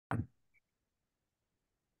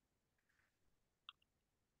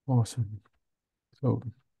Awesome. So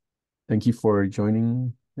thank you for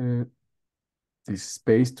joining this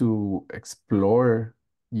space to explore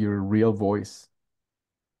your real voice.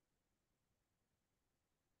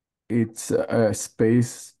 It's a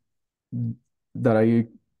space that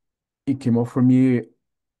it came up for me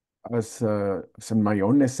as my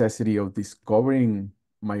own necessity of discovering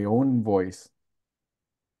my own voice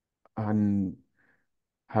and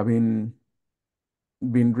having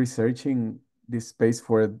been researching this space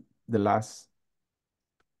for the last,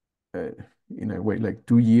 uh, in a way, like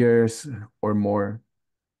 2 years or more,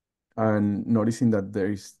 and noticing that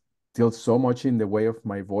there is still so much in the way of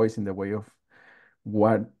my voice, in the way of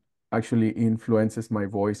what actually influences my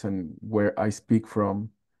voice and where I speak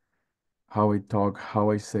from, how I talk, how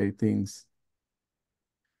I say things.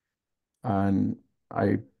 And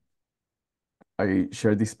I I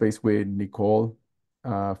shared this space with Nicole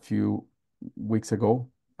a few weeks ago,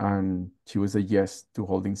 and she was a yes to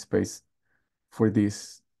holding space for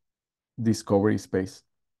this discovery space.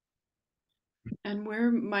 And where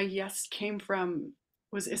my yes came from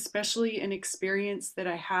was especially an experience that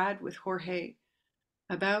I had with Jorge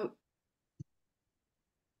about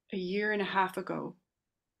a year and a half ago,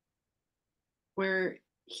 where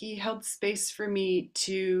he held space for me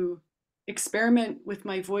to experiment with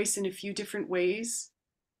my voice in a few different ways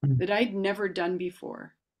Mm. that I'd never done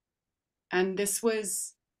before. And this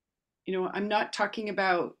was, I'm not talking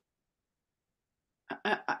about,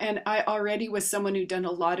 and I already was someone who'd done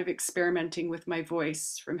a lot of experimenting with my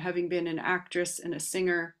voice from having been an actress and a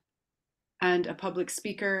singer and a public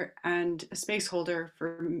speaker and a space holder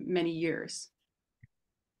for many years.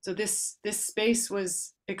 So this space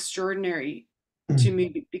was extraordinary to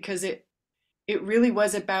me because it really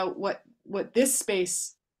was about what this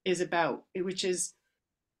space is about, which is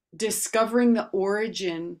discovering the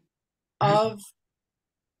origin of,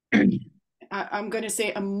 I'm going to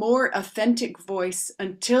say, a more authentic voice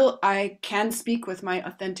until I can speak with my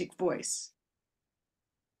authentic voice.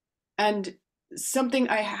 And something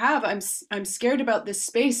I'm scared about this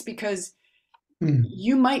space because Mm.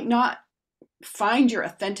 you might not find your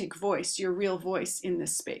authentic voice, your real voice in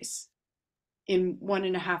this space in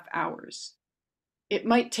 1.5 hours. It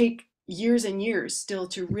might take years and years still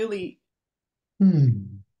to really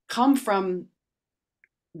Mm. come from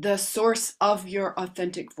the source of your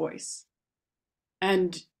authentic voice.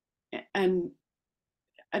 And and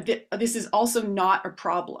this is also not a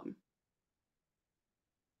problem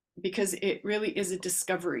because it really is a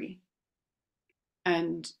discovery.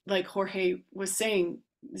 And like Jorge was saying,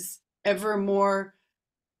 this ever more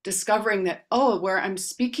discovering that, oh, where I'm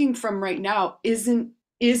speaking from right now isn't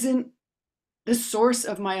the source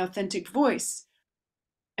of my authentic voice,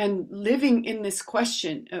 and living in this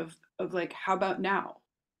question of like, how about now?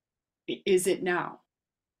 Is it now?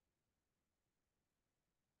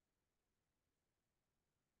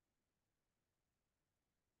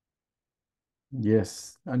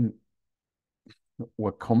 Yes, and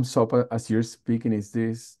what comes up as you're speaking is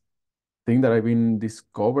this thing that I've been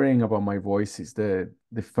discovering about my voice is the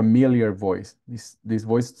familiar voice. This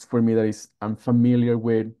voice for me that is I'm familiar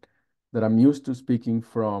with, that I'm used to speaking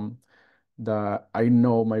from, that I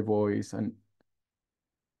know my voice, and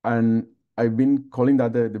I've been calling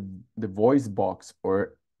that the voice box,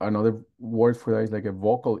 or another word for that is like a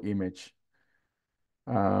vocal image.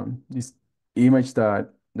 This image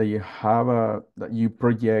that you have that you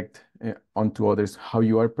project onto others, how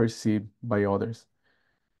you are perceived by others.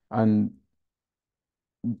 And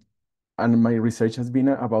and my research has been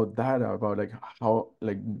about that, about like how,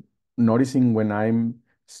 like, noticing when I'm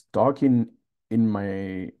stuck in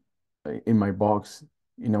my box,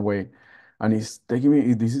 in a way, and it's taking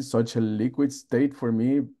me, this is such a liquid state for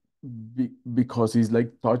me, because it's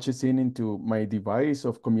like touches into my device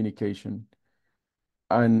of communication.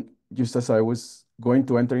 And just as I was going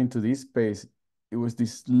to enter into this space, it was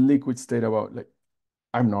this liquid state about like,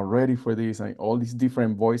 I'm not ready for this, and all these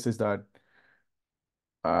different voices that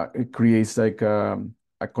it creates like a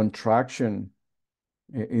contraction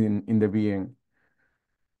in the being,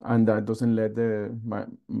 and that doesn't let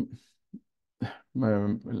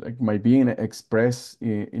my being express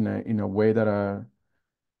in a way that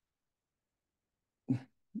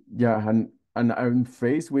yeah. And I'm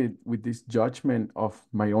faced with this judgment of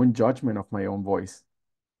my own voice,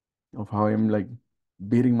 of how I'm like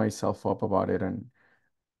beating myself up about it, and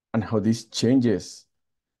how this changes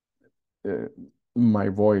uh, my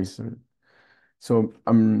voice. So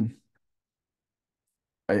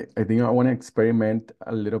I think I want to experiment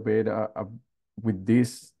a little bit with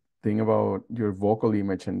this thing about your vocal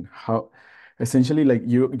image, and how essentially, like,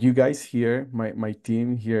 you guys here, my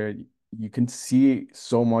team here, you can see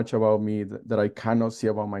so much about me that I cannot see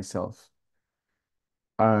about myself.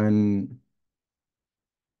 And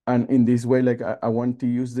in this way, like I want to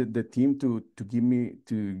use the team to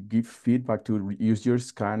give feedback, to use your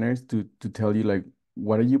scanners to tell you like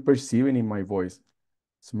what are you perceiving in my voice?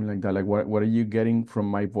 Something like that. Like what are you getting from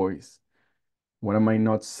my voice? What am I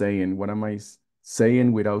not saying? What am I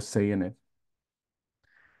saying without saying it?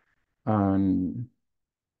 And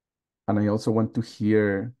I also want to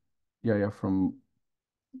hear, yeah, from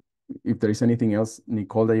if there is anything else,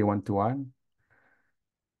 Nicole, that you want to add.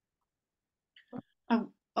 I,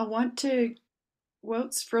 I want to.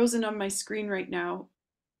 Wout's frozen on my screen right now,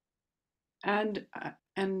 and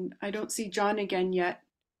I don't see John again yet.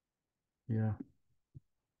 Yeah.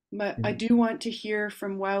 But I Yeah. do want to hear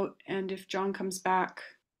from Wout, and if John comes back,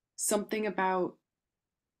 something about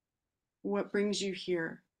what brings you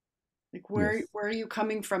here. Like Yes. where are you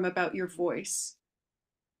coming from about your voice?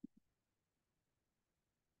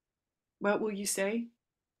 What will you say?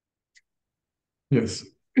 Yes.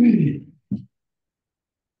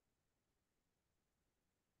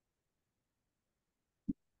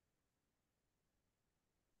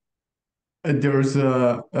 There's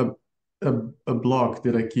a block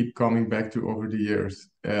that I keep coming back to over the years,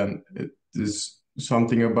 and it is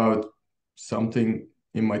something about something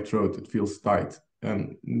in my throat that feels tight,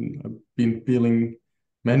 and I've been peeling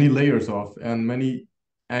many layers off and many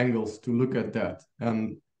angles to look at that.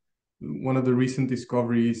 And one of the recent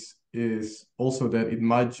discoveries is also that it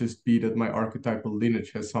might just be that my archetypal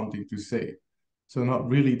lineage has something to say. So not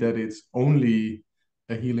really that it's only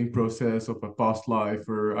a healing process of a past life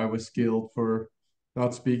or I was killed for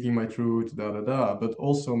not speaking my truth, but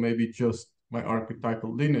also maybe just my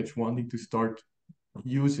archetypal lineage wanting to start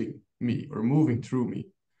using me or moving through me.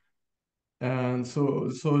 And so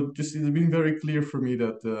just it's been very clear for me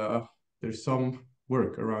that there's some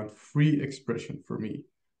work around free expression for me.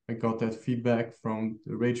 I got that feedback from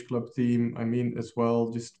the Rage Club team. I mean, as well,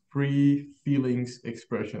 just free feelings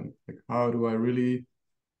expression. Like, how do I really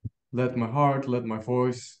let my heart, let my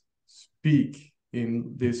voice speak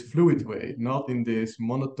in this fluid way, not in this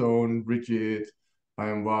monotone, rigid, I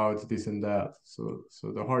am Wout, this and that. So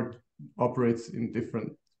the heart operates in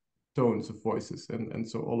different tones of voices, and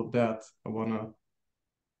so all of that I want to,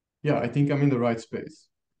 yeah, I think I'm in the right space.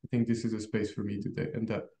 I think this is a space for me today, and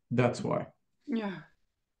that's why. Yeah,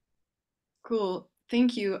 cool.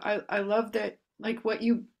 Thank you. I love that. Like what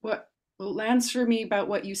lands for me about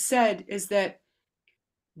what you said is that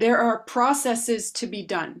there are processes to be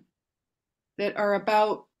done that are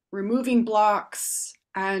about removing blocks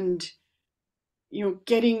and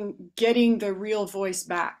getting the real voice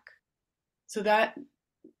back. So that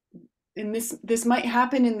in this might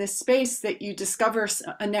happen in this space that you discover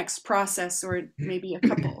a next process or maybe a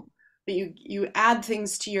couple that you add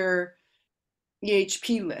things to your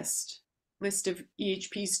EHP list of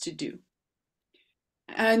EHPs to do.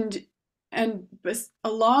 And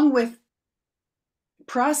along with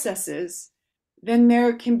processes, then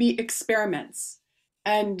there can be experiments.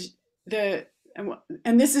 And the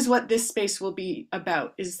and this is what this space will be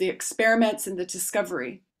about, is the experiments and the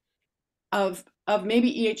discovery of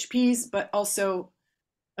maybe EHPs, but also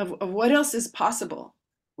of what else is possible.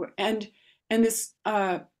 And this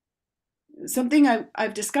something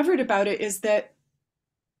I've discovered about it is that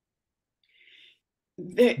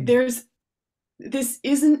there's this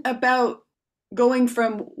isn't about going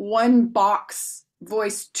from one box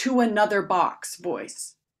voice to another box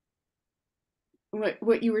voice.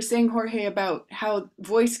 What you were saying, Jorge, about how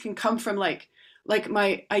voice can come from like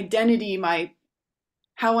my identity, my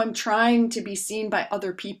how I'm trying to be seen by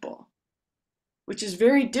other people, which is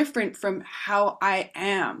very different from how I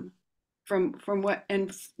am, from what,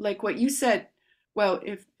 and like what you said. Well,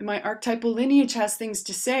 if my archetypal lineage has things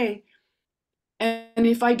to say, and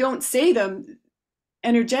if I don't say them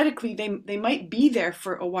energetically, they might be there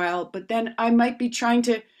for a while, but then I might be trying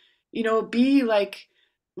to, be like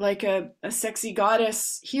a sexy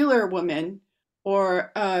goddess healer woman,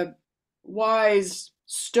 or a wise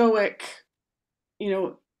stoic,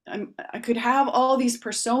 I could have all these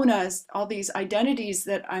personas, all these identities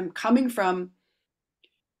that I'm coming from,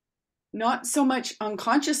 not so much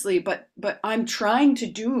unconsciously, but I'm trying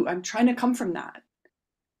to come from that.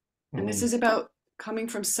 And this is about coming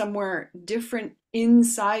from somewhere different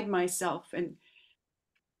inside myself. And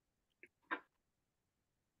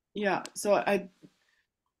yeah, so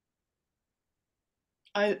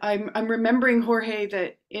I'm remembering, Jorge,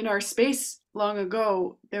 that in our space long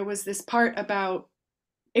ago there was this part about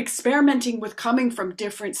experimenting with coming from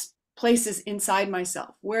different places inside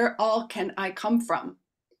myself. Where all can I come from?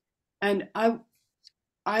 And I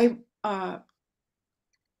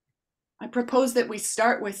I propose that we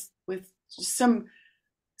start with some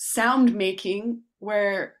sound making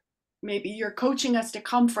where maybe you're coaching us to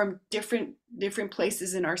come from different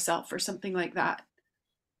places in ourself or something like that.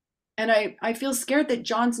 And I feel scared that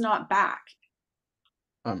John's not back.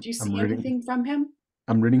 Do you I'm see reading. anything from him?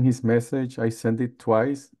 I'm reading his message. I sent it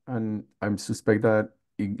twice, and I suspect that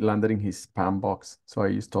it landed in his spam box. So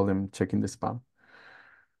I just told him checking the spam.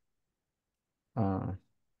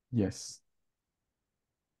 Yes.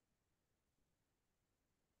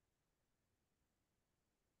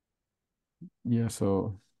 Yeah.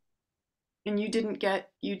 So And you didn't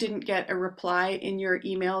get a reply in your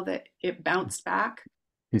email that it bounced back?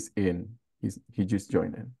 he's in. He just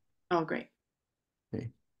joined in. Oh, great. Okay.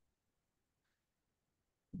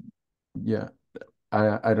 Yeah.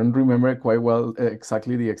 I don't remember quite well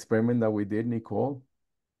exactly the experiment that we did, Nicole.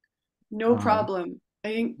 No problem.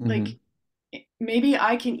 I think Mhm. maybe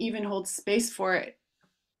I can even hold space for it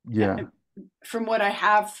Yeah. from what I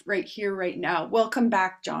have right here, right now. Welcome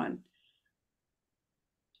back, John.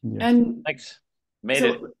 Yes. And Thanks. Made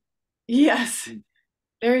it. so, yes,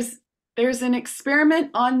 there's an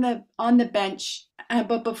experiment on the bench,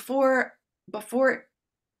 but before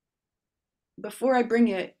I bring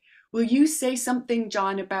it, will you say something,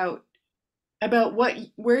 John, about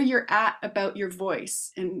where you're at about your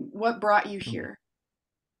voice and what brought you here?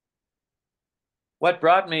 What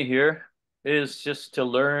brought me here is just to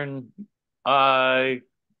learn my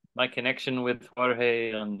connection with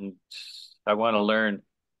Jorge, and I want to learn.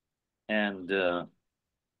 And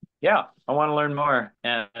yeah, I want to learn more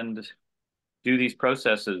and do these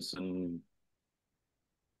processes and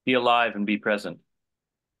be alive and be present.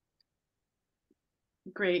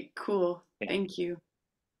 Great, cool. Yeah. Thank you.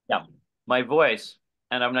 Yeah, my voice,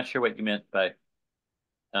 and I'm not sure what you meant by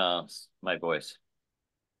my voice.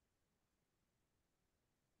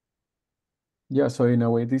 Yeah. So in a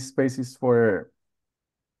way, this space is for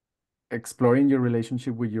exploring your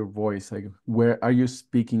relationship with your voice. Like, where are you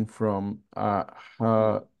speaking from?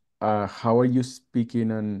 How are you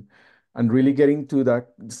speaking, and really getting to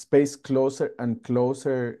that space closer and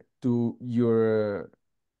closer to your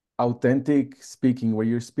authentic speaking, where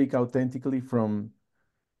you speak authentically from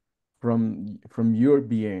your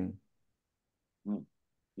being. Mm.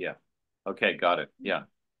 Yeah. Okay, got it. Yeah.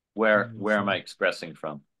 Where am I expressing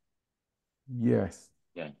from? Yes.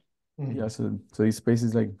 Yeah. Yeah. So this space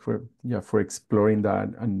is like for exploring that,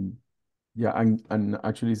 and yeah, and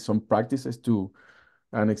actually some practices too,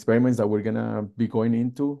 and experiments that we're gonna be going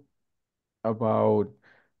into about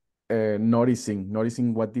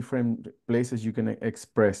noticing what different places you can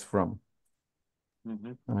express from.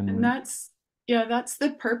 Mm-hmm. And And that's the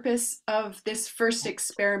purpose of this first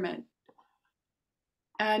experiment.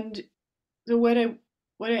 And so what I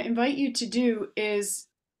invite you to do is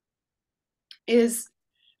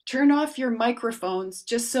turn off your microphones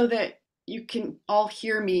just so that you can all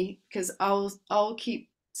hear me, because I'll keep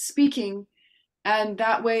speaking, and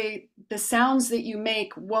that way the sounds that you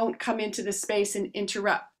make won't come into the space and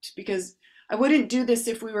interrupt, because I wouldn't do this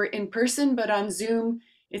if we were in person, but on Zoom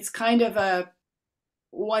it's kind of a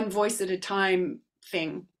one voice at a time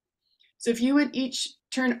thing. So if you would each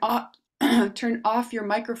turn off your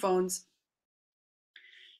microphones,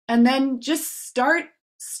 and then just start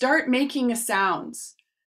making a sounds.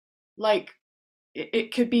 Like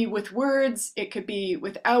it could be with words, it could be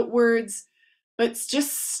without words, but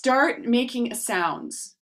just start making a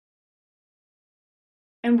sounds.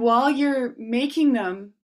 And while you're making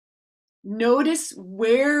them, notice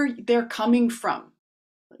where they're coming from.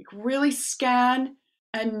 Like, really scan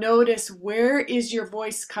and notice, where is your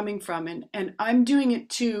voice coming from? And I'm doing it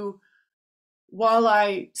too while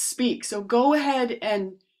I speak. So go ahead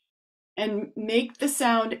and make the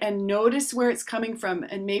sound and notice where it's coming from,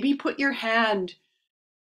 and maybe put your hand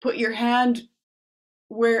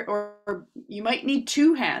where, or you might need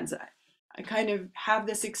two hands. I kind of have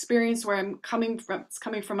this experience where it's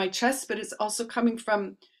coming from my chest, but it's also coming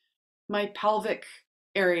from my pelvic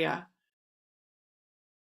area.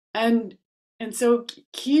 And so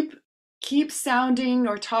keep sounding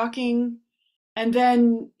or talking, and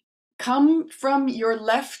then come from your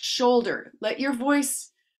left shoulder. Let your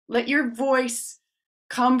voice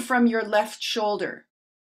come from your left shoulder.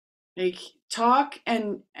 Like, talk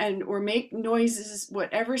and or make noises,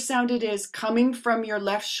 whatever sound it is, coming from your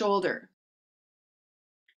left shoulder.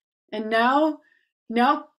 And now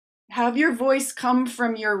have your voice come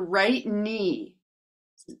from your right knee.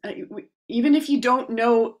 Even if you don't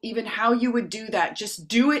know even how you would do that, just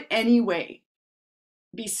do it anyway.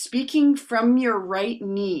 Be speaking from your right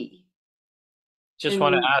knee. Just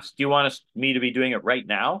want to ask, do you want me to be doing it right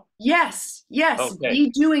now? Yes, Okay. be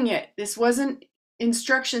doing it. This wasn't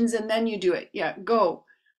instructions and then you do it. Yeah, go.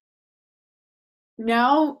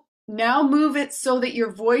 Now move it so that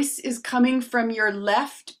your voice is coming from your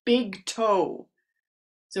left big toe.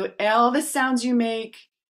 So all the sounds you make,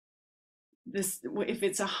 this, if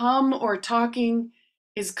it's a hum or talking,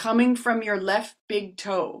 is coming from your left big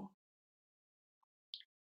toe.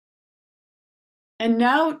 And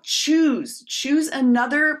now choose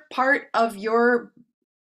another part of your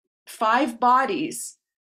 5 bodies,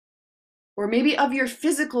 or maybe of your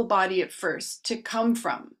physical body at first, to come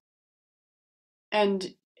from.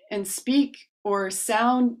 And speak or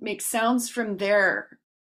make sounds from there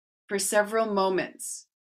for several moments.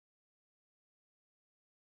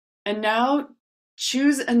 And now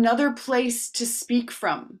choose another place to speak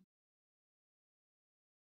from.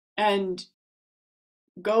 And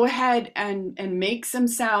go ahead and make some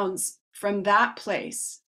sounds from that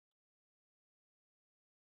place.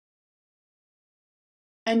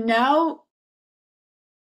 And now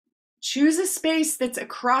choose a space that's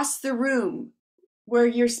across the room where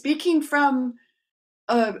you're speaking from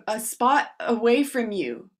a spot away from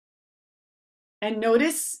you. And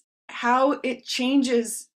notice how it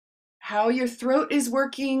changes, how your throat is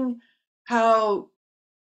working, how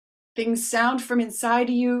things sound from inside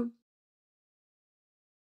of you.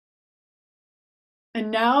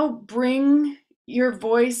 And now bring your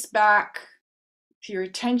voice back to your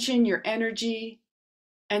attention, your energy,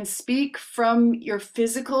 and speak from your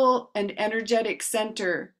physical and energetic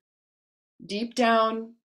center, deep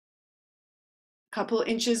down, a couple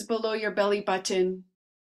inches below your belly button.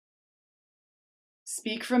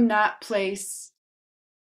 Speak from that place,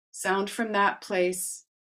 sound from that place,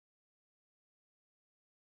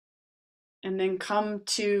 and then come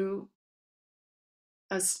to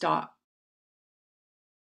a stop.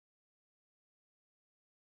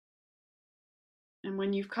 And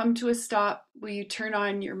when you've come to a stop, will you turn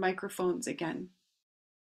on your microphones again?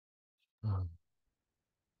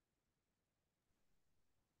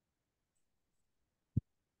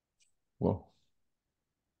 Whoa.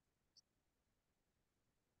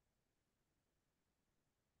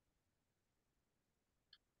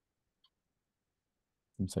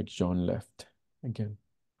 Seems like John left again.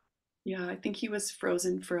 Yeah, I think he was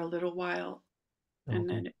frozen for a little while and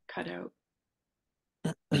then it cut out.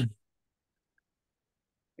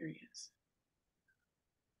 Here he is.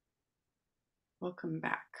 Welcome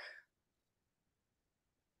back.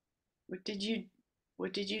 What did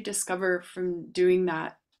you discover from doing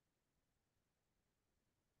that?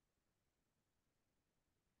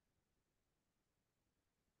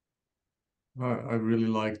 I really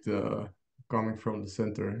like the coming from the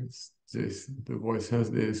center. The voice has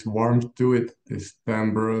this warmth to it, this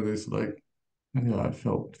timbre, this like, yeah, I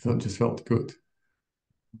just felt good.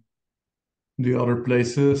 The other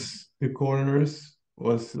places, the corners,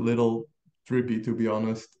 was a little trippy, to be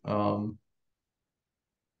honest.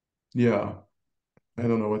 Yeah, I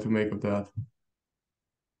don't know what to make of that.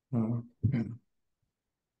 Yeah.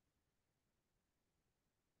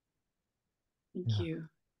 Thank you.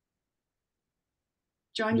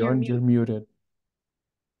 John, you're John, you're muted.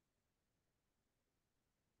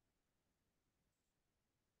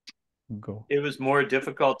 Go. It was more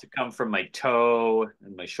difficult to come from my toe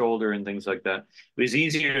and my shoulder and things like that. It was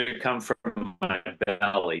easier to come from my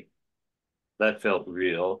belly. That felt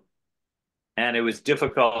real. And it was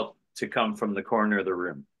difficult to come from the corner of the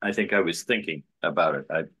room. I think I was thinking about it.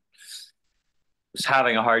 I was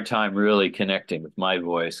having a hard time really connecting with my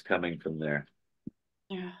voice coming from there.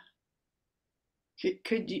 Yeah.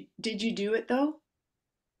 Did you do it though?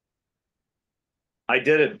 I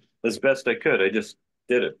did it as best I could. I just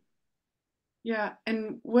did it. Yeah.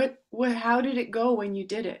 And how did it go when you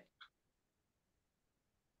did it?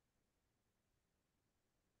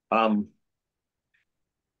 I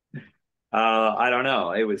don't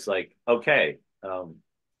know. It was like, okay.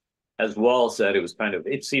 As Wall said,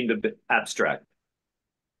 it seemed a bit abstract.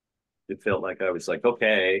 It felt like I was like,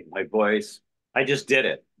 okay, my voice, I just did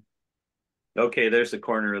it. Okay, there's the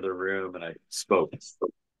corner of the room, and I spoke.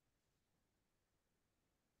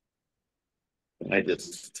 I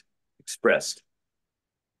just expressed.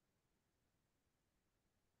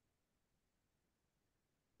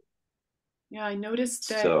 Yeah, I noticed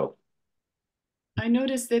that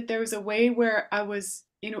there was a way where I was,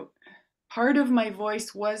 part of my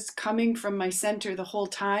voice was coming from my center the whole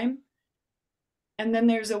time. And then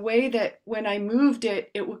there's a way that when I moved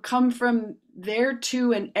it, it would come from there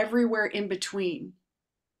too and everywhere in between.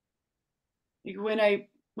 Like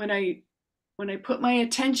when I put my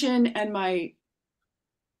attention and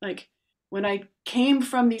when I came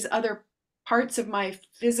from these other parts of my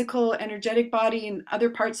physical, energetic body and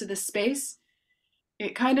other parts of the space,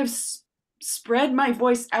 it kind of spread my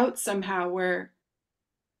voice out somehow where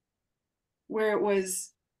it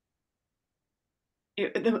was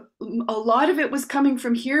a lot of it was coming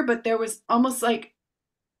from here, but there was almost like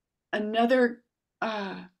another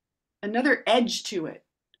another edge to it.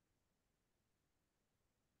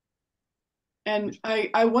 And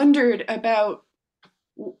I wondered about,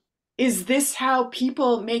 is this how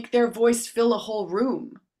people make their voice fill a whole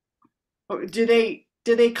room? Or do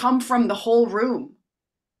they come from the whole room?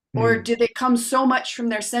 Or do they come so much from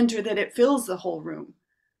their center that it fills the whole room?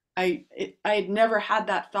 I had never had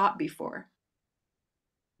that thought before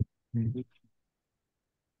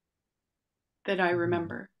that I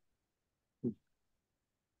remember.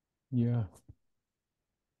 Yeah.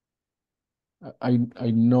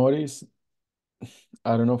 I noticed,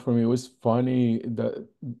 I don't know, for me, it was funny that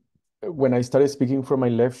when I started speaking from my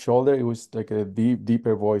left shoulder, it was like a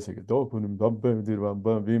deeper voice, like,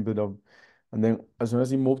 and then as soon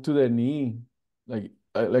as it moved to the knee, like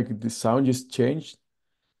the sound just changed,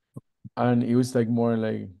 and it was like more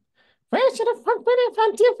like,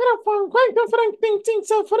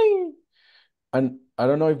 and I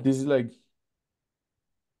don't know if this is like,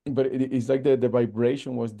 but it's like the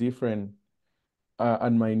vibration was different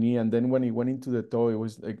on my knee, and then when it went into the toe, it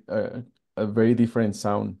was like a very different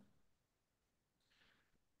sound.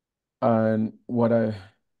 And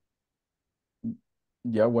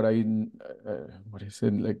yeah, what I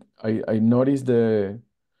said, like I noticed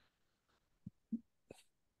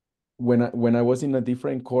when I was in a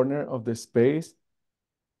different corner of the space,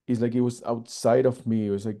 it's like it was outside of me. It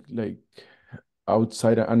was like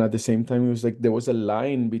outside, and at the same time, it was like there was a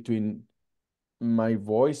line between my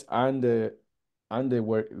voice and the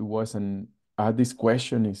where it was. And I had this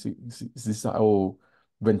question: is this how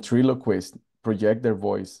ventriloquists project their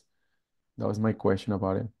voice? That was my question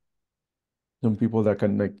about it. Some people that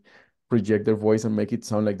can like project their voice and make it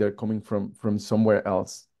sound like they're coming from somewhere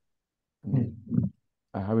else. And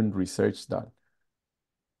I haven't researched that.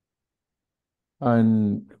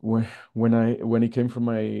 And when it came from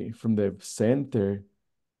the center,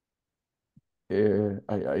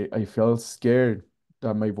 I felt scared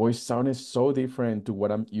that my voice sounded so different to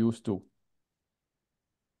what I'm used to.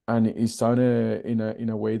 And it sounded in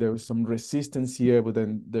a way there was some resistance here, but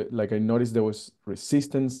then like I noticed there was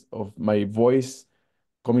resistance of my voice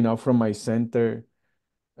coming out from my center,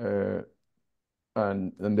 uh,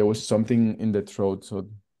 and there was something in the throat, so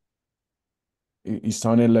it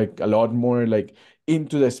sounded like a lot more like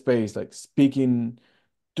into the space, like speaking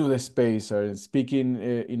to the space or speaking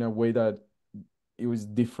in a way that it was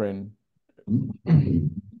different.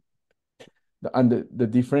 And the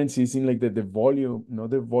difference is in like the volume,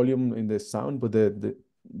 not the volume in the sound, but the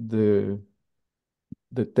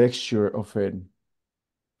the texture of it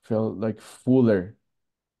felt like fuller.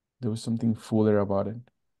 There was something fuller about it.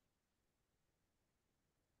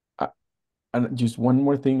 Uh, And just one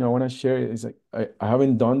more thing I want to share is like I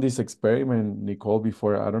haven't done this experiment, Nicole,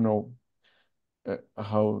 before. I don't know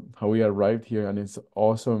how we arrived here, and it's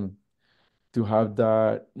awesome to have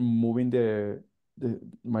that moving the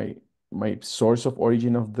my source of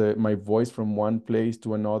origin of the my voice from one place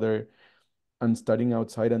to another and starting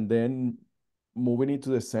outside and then moving it to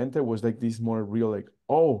the center was like this more real, like,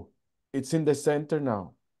 oh, it's in the center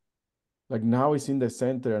now. Like now it's in the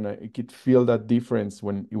center, and I could feel that difference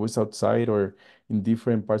when it was outside or in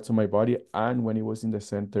different parts of my body, and when it was in the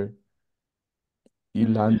center, it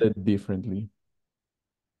landed differently.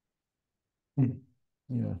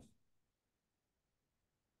 Yeah.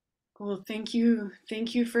 Well, thank you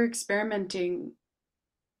for experimenting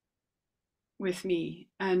with me.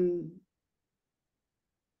 And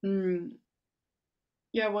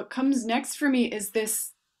yeah, what comes next for me is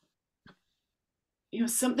this,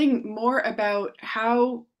 something more about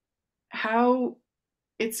how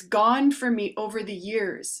it's gone for me over the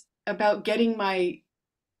years about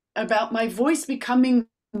about my voice becoming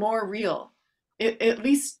more real, at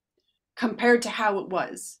least compared to how it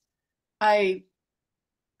was. I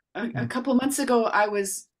a couple months ago, I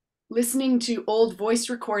was listening to old voice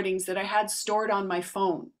recordings that I had stored on my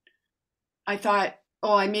phone. I thought,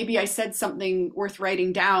 oh, maybe I said something worth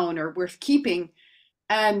writing down or worth keeping.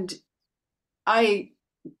 And I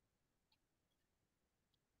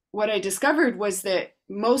what I discovered was that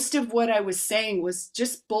most of what I was saying was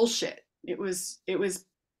just bullshit. It was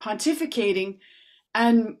pontificating,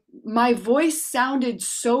 and my voice sounded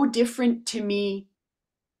so different to me.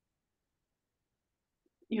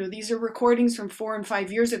 These are recordings from 4 and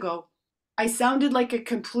 5 years ago. I sounded like a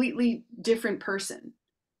completely different person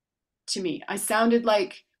to me. I sounded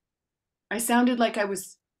like I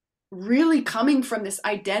was really coming from this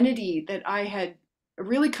identity that I had,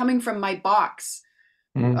 really coming from my box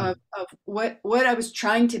Mm. of what I was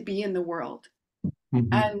trying to be in the world. Mhm.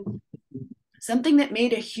 And something that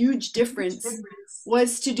made a huge difference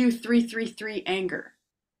was to do 333 anger.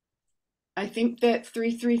 I think that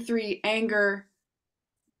 333 anger,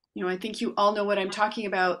 I think you all know what I'm talking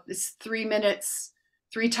about. This 3 minutes,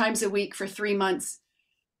 3 times a week for 3 months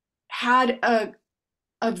had a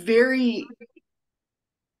very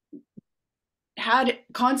had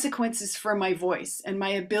consequences for my voice and my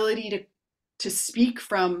ability to speak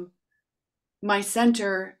from my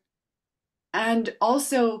center, and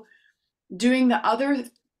also doing the other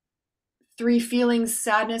three feelings,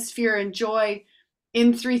 sadness, fear, and joy,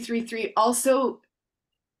 in 333 also,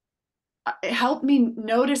 it helped me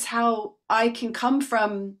notice how I can come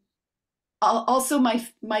from, also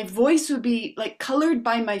my voice would be like colored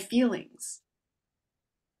by my feelings.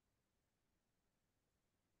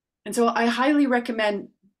 And so I highly recommend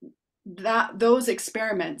those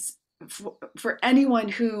experiments for anyone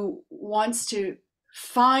who wants to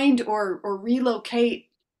find or relocate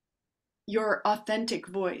your authentic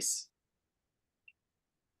voice.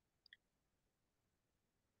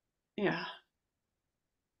 Yeah.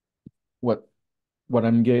 What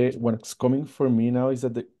what's coming for me now is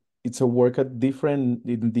that it's a work at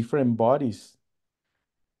different bodies.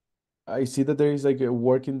 I see that there is like a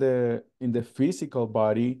work in the physical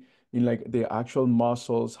body, in like the actual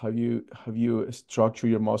muscles, how you structure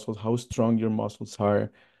your muscles, how strong your muscles are,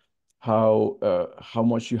 how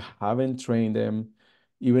much you haven't trained them,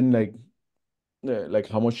 even like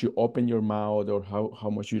how much you open your mouth, or how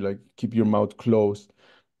much you like keep your mouth closed,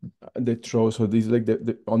 the throat. So this is like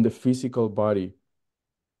the on the physical body,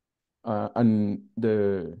 and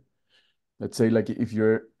the let's say like if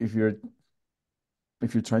you're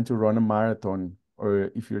trying to run a marathon,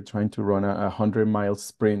 or if you're trying to run a 100-mile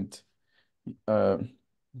sprint, uh,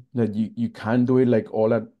 that you can't do it like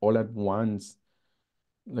all at once.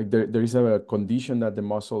 Like there is a condition that the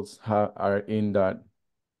muscles are in, uh,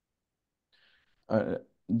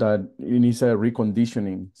 that it needs a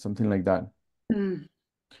reconditioning, something like that. Mm.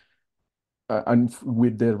 And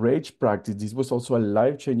with the rage practice, this was also a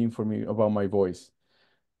life changing for me about my voice.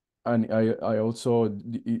 And I also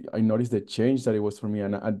I noticed the change that it was for me.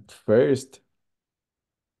 And at first,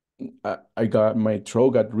 I got my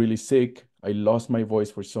throat got really sick. I lost my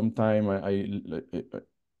voice for some time.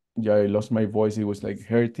 Yeah, I lost my voice. It was like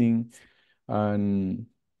hurting, and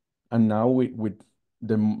now with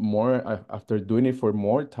the more after doing it for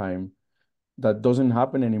more time, that doesn't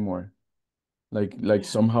happen anymore. Like Yeah.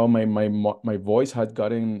 somehow my voice had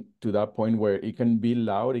gotten to that point where it can be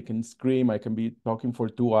loud, it can scream, I can be talking for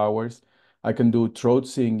 2 hours, I can do throat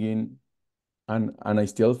singing, and I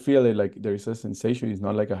still feel it, like there is a sensation. It's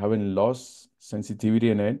not like I haven't lost sensitivity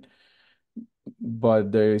in it,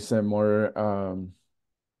 but there is a more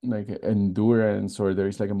like endurance, or there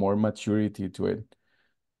is like a more maturity to it.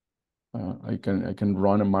 I can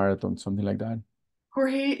run a marathon, something like that.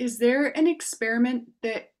 Jorge, is there an experiment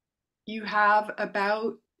that you have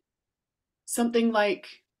about something like,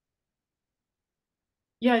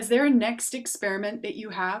 yeah, is there a next experiment that you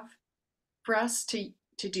have for us to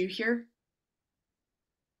do here?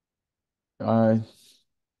 Uh,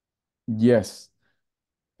 yes.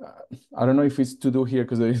 Uh, I don't know if it's to do here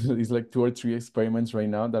because there's like 2 or 3 experiments right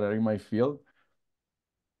now that are in my field.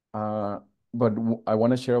 Uh, but I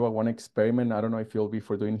want to share about one experiment. I don't know if it'll be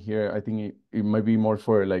for doing here. I think it might be more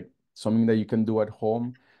for like something that you can do at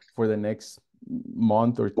home for the next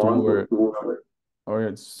month or two,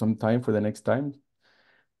 or some time for the next time.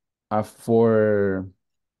 For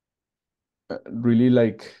really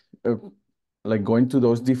like going to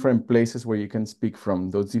those different places where you can speak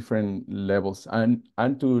from, those different levels, and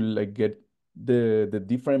to like get the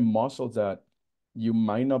different muscles that you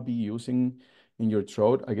might not be using in your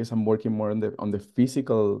throat. I guess I'm working more on the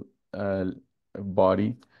physical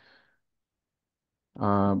body.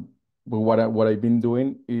 um, but what I've been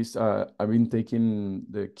doing is I've been taking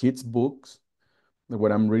the kids books,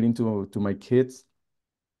 when I'm reading to my kids.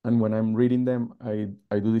 And when I'm reading them, I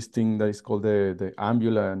do this thing that is called the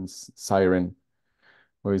ambulance siren,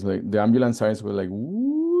 where it's like the ambulance sirens were like,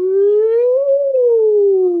 "Woo."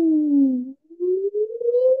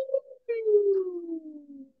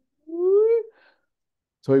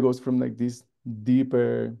 So it goes from like these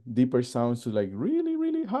deeper sounds to like really,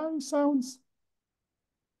 really high sounds.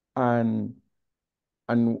 And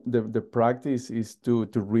the practice is to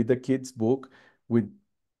read the kids' book with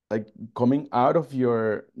like coming out of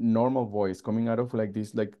your normal voice, coming out of like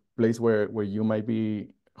this like place where you might be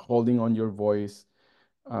holding on your voice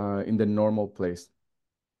in the normal place.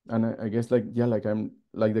 And I guess like yeah, like I'm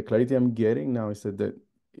like the clarity I'm getting now is that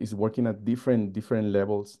is working at different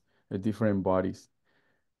levels, at different bodies.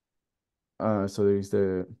 So there is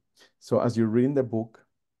so as you're reading the book,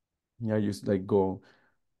 yeah, you just like go,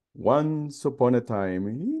 once upon a time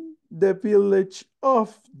in the village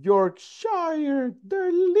of Yorkshire,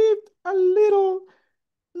 there lived a little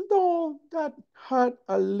doll that had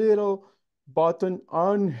a little button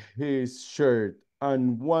on his shirt.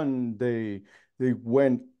 And one day they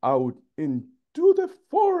went out into the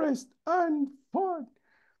forest and fought.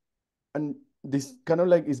 And this kind of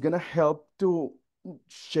like is gonna help to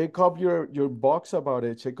shake up your box about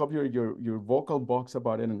it, shake up your vocal box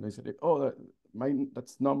about it. And I said, oh,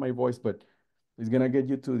 that's not my voice, but it's gonna get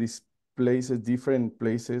you to these places, different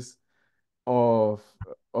places of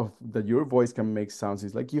that your voice can make sounds.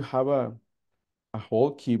 It's like you have a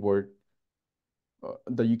whole keyboard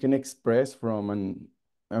that you can express from,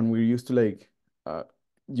 and we're used to like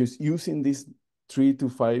just using these 3 to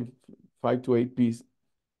 5, 5 to 8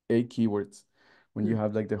 eight keywords when you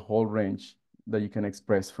have like the whole range that you can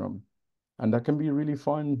express from, and that can be really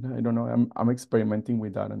fun. I don't know, I'm experimenting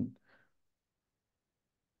with that, and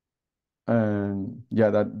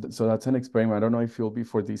yeah, so that's an experiment. I don't know if it'll be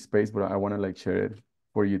for this space, but I want to like share it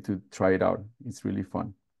for you to try it out. It's really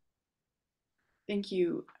fun. Thank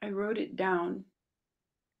you. I wrote it down.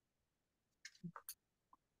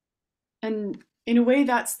 And in a way,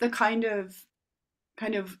 that's the kind of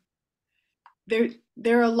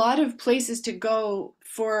there are a lot of places to go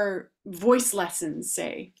for voice lessons,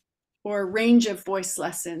 say, or range of voice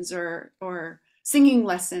lessons, or singing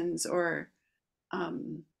lessons, or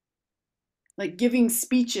like giving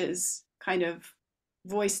speeches, kind of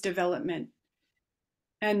voice development.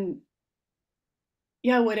 And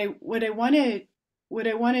yeah, what I want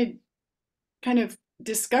to kind of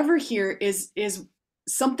discover here is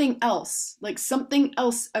something else, like something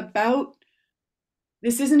else about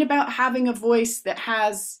this. Isn't about having a voice that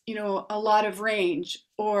has, you know, a lot of range,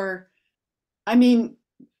 or I mean,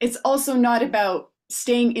 it's also not about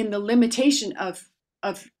staying in the limitation of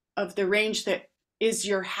the range that is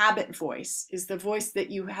your habit voice, is the voice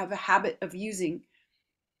that you have a habit of using.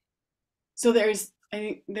 So I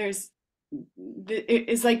think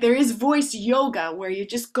it's like there is voice yoga where you're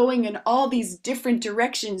just going in all these different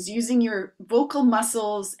directions using your vocal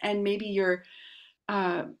muscles and maybe your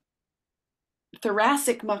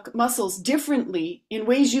thoracic muscles differently in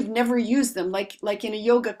ways you've never used them, like in a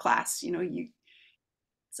yoga class. You know,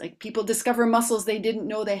 it's like people discover muscles they didn't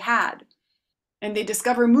know they had, and they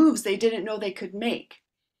discover moves they didn't know they could make.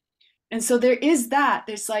 And so there is that.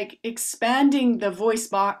 There's like expanding the voice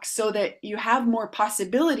box so that you have more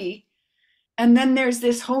possibility. And then there's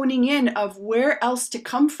this honing in of where else to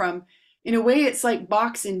come from. In a way, it's like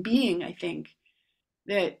box and being, I think,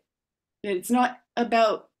 that it's not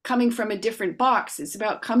about coming from a different box. It's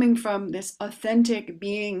about coming from this authentic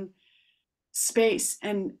being space.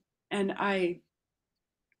 And I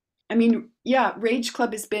mean, yeah, Rage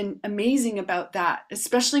Club has been amazing about that,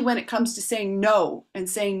 especially when it comes to saying no and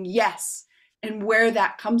saying yes, and where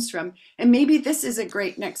that comes from. And maybe this is a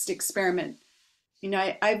great next experiment. You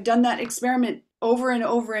know, I've done that experiment over and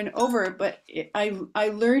over and over, but I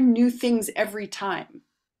learn new things every time.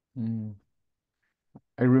 Mm.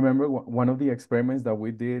 I remember one of the experiments that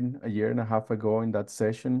we did a year and a half ago in that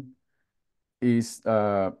session is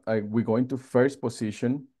we go into first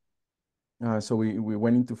position. So we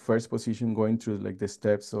went into first position, going through like the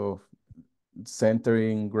steps of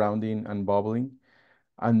centering, grounding, and bubbling.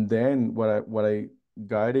 And then what I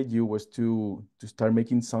guided you was to start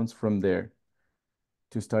making sounds from there,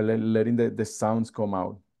 to start letting the sounds come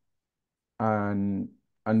out. And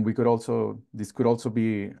we could also, this could also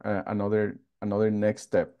be another next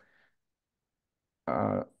step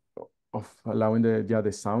uh, of allowing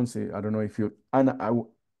the sounds. I don't know if you, and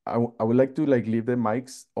I would like to like leave the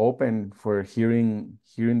mics open for hearing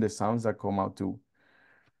the sounds that come out too.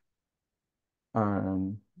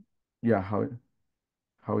 Um, yeah,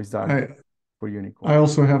 how is that I for you, I Nicole?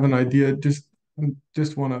 also have an idea. Just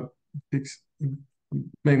want to fix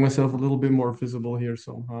make myself a little bit more visible here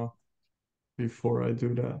somehow before I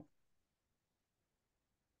do that.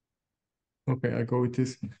 Okay, I go with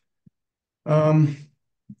this. Um,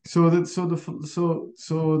 so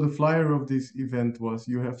the flyer of this event was,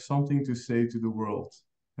 you have something to say to the world,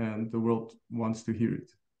 and the world wants to hear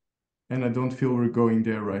it. And I don't feel we're going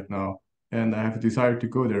there right now. And I have a desire to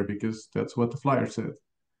go there because that's what the flyer said.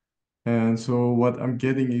 And so what I'm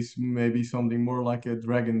getting is maybe something more like a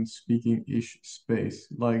dragon speaking-ish space.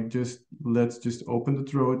 Like let's just open the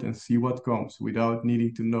throat and see what comes without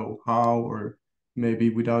needing to know how, or maybe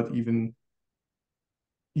without even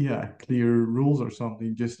clear rules or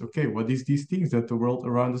something. Just okay, what is these things that the world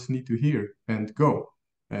around us need to hear, and go.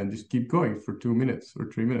 And just keep going for 2 minutes or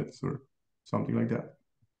 3 minutes or something like that.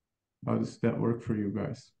 How does that work for you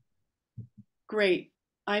guys? Great.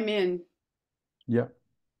 I'm in. Yeah.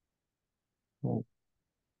 Well,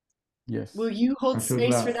 yes. Will you hold I'm so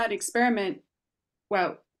space for glad. that experiment?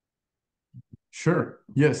 Wow. Sure.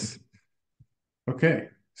 Yes. Okay.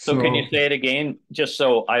 So can you So, say it again, just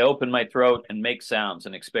so I open my throat and make sounds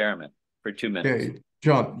and experiment for 2 minutes? okay,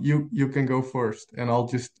 John, you can go first, and I'll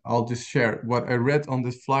just share what I read on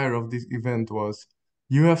this flyer of this event was,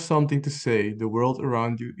 you have something to say, the world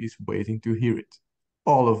around you is waiting to hear it.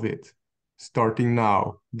 All of it. Starting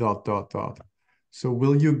now. Dot dot dot. So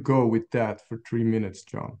will you go with that for 3 minutes,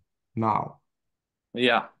 John? Now.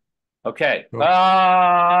 Yeah. Okay. Go. Okay.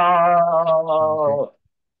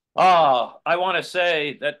 Oh, I want to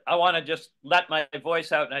say that I want to just let my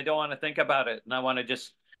voice out and I don't want to think about it. And I want to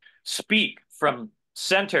just speak from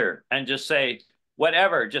center and just say,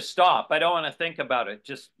 whatever, just stop. I don't want to think about it.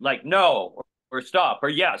 Just like no or stop or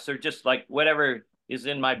yes or just like whatever is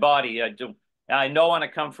in my body. I don't want to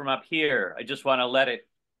come from up here. I just want to let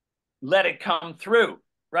it come through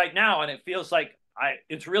right now. And it feels like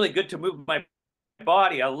it's really good to move my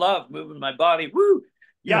body. I love moving my body. Woo.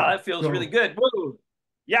 Yeah, Yeah, that feels really go. good. Woo.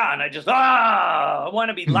 Yeah, and I want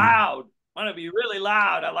to be loud. I want to be really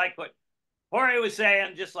loud. I like what Jorge was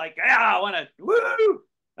saying, just like, yeah, I want to woo.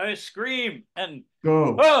 I want to scream and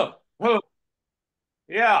Go. oh, oh,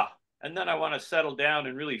 yeah. And then I want to settle down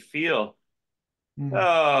and really feel, Mm.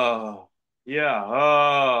 oh, yeah,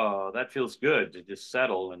 oh, that feels good to just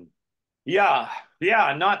settle and yeah,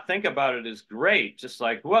 yeah, not think about it is great. Just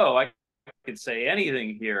like, whoa, I could say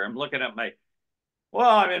anything here. I'm looking at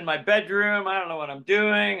I'm in my bedroom. I don't know what I'm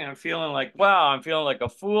doing. I'm feeling like, wow, I'm feeling like a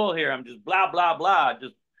fool here. I'm just blah, blah, blah.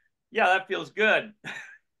 Just, yeah, that feels good.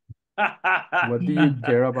 What do you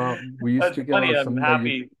care about? Will you That's speak funny. about I'm something that you,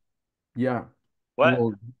 happy. yeah. What?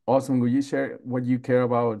 Well, awesome. Will you share what you care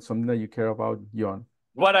about, something that you care about, John?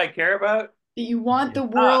 What I care about? That you want Yeah.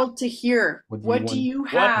 the Ah, world to hear. What do you What do want? you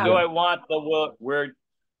what do have? Yeah, I want the word?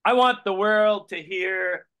 I want the world to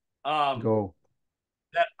hear um, go.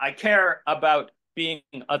 that I care about being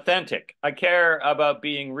authentic. I care about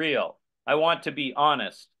being real. I want to be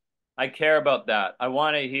honest. I care about that. I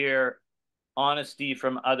want to hear honesty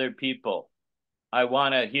from other people. I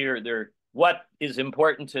want to hear what is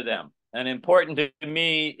important to them. And important to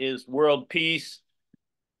me is world peace,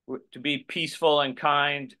 to be peaceful and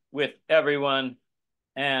kind with everyone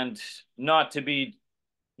and not to be,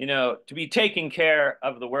 to be taking care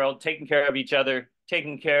of the world, taking care of each other,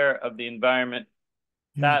 taking care of the environment.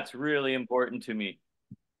 Yeah. That's really important to me.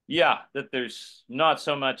 Yeah, that there's not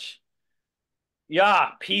so much, yeah,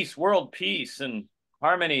 peace, world peace and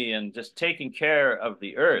harmony and just taking care of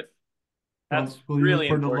the earth. John, That's will you really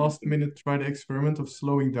for the important last to me. minute try the experiment of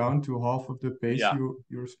slowing down to half of the pace Yeah,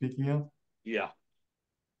 you're speaking at? yeah,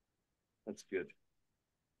 that's good.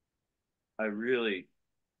 I really,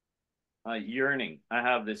 yearning. I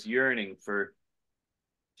have this yearning for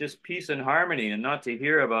just peace and harmony and not to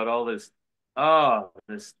hear about all this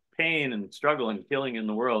pain and struggle and killing in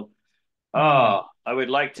the world. Mm. I would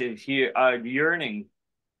like to hear yearning.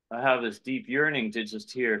 I have this deep yearning to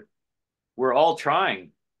just hear we're all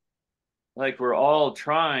trying. Like we're all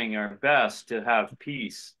trying our best to have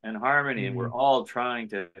peace and harmony, and we're Mm. all trying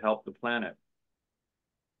to help the planet.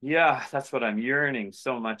 Yeah, that's what I'm yearning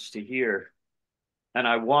so much to hear. And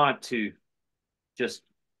just,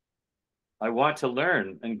 I want to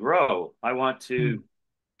learn and grow. I want Mm. to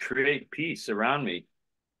create peace around me.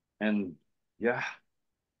 And yeah,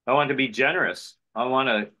 I want to be generous. I want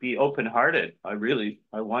to be open-hearted. I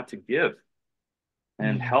want to give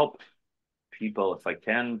and Mm. help people if I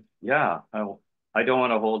can. Yeah, I don't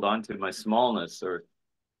want to hold on to my smallness or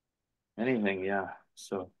anything. Yeah.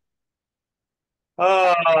 So,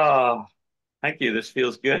 oh, thank you. This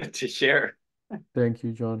feels good to share. Thank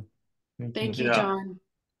you, John. Thank Thank you. you, Yeah. John.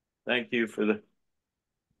 Thank you for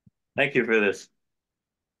thank you for this.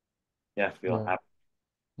 Yeah, I feel Yeah, happy.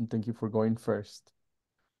 and thank you for going first.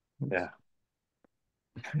 Oops.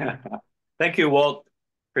 Yeah. Thank you, Walt,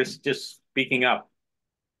 for just speaking up.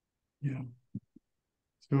 Yeah.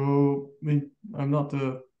 So I'm not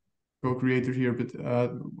the co-creator here, but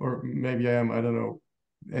or maybe I am, I don't know.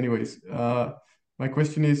 Anyways, my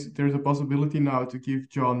question is, there's a possibility now to give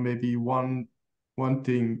John maybe one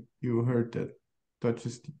thing you heard that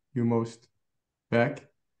touches you most back,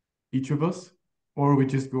 each of us, or we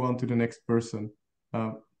just go on to the next person.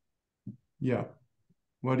 Uh, yeah,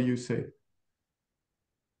 what do you say?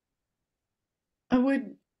 I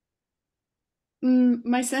would,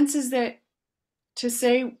 my sense is that to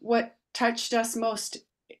say what touched us most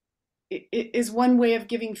is one way of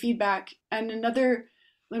giving feedback. And another,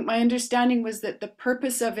 like my understanding was that the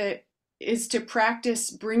purpose of it is to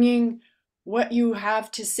practice bringing what you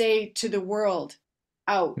have to say to the world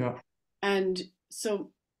out. Yeah. And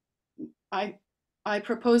so I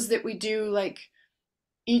propose that we do like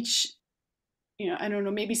each, I don't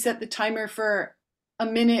know, maybe set the timer for a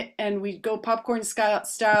minute and we go popcorn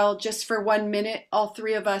style just for 1 minute, all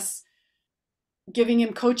three of us giving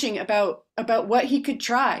him coaching about what he could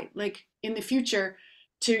try like in the future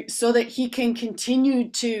so that he can continue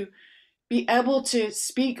to be able to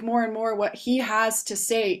speak more and more what he has to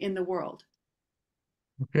say in the world.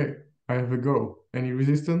 Okay, I have a go. Any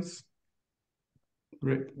resistance?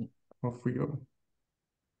 Great, off we go.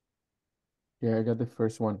 Yeah, I got the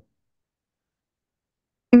first one.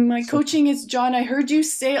 My coaching is, John, I heard you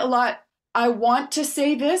say a lot, I want to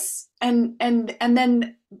say this, and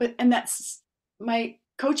that's my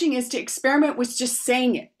coaching is to experiment with just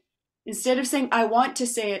saying it. Instead of saying I want to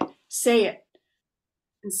say it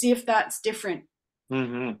and see if that's different.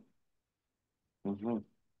 Mm-hmm. Mm-hmm.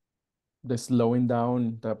 The slowing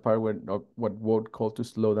down, that part where what Wout called to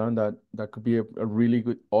slow down, that could be a really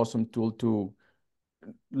good, awesome tool to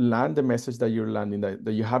land the message that you're landing,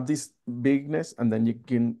 that you have this bigness and then you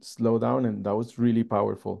can slow down, and that was really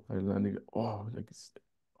powerful. I landed, it's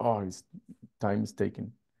time is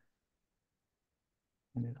taken.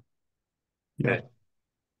 Yeah. Yeah. Okay.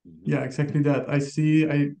 Yeah, exactly that.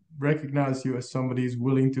 I recognize you as somebody who's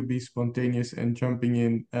willing to be spontaneous and jumping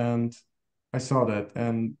in, and I saw that.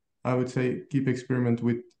 And I would say keep experiment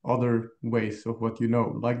with other ways of what you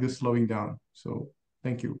know, like the slowing down. So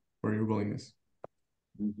thank you for your willingness.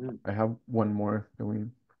 Mm-hmm. I have one more that we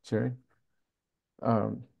share.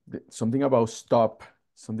 Something about stop.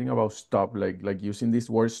 Something about stop, like using this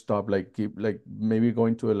word stop, like keep, like maybe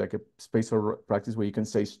going to like a space or practice where you can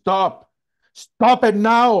say stop, stop it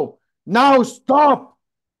now, stop,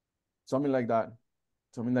 something like that.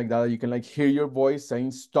 Something like that. You can like hear your voice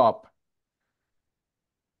saying stop.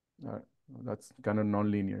 That's kind of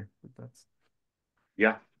non-linear, but that's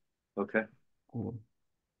Yeah. Okay. cool.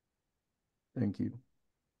 Thank you.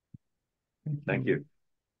 Thank you.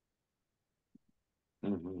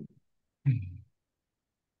 Mm-hmm.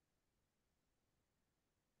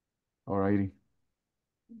 All righty.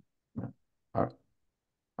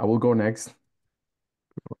 I will go next.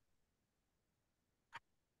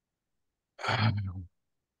 I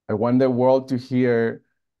want the world to hear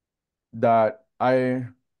that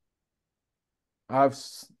have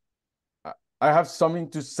I have something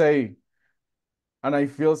to say, and I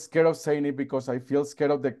feel scared of saying it because I feel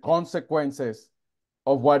scared of the consequences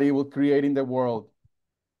of what it will create in the world.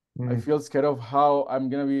 I feel scared of how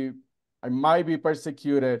I might be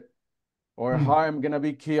persecuted, or how I'm gonna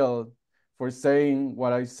be killed for saying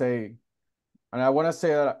what I say. And I want to say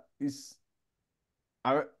that it's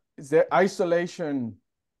the isolation.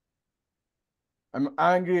 I'm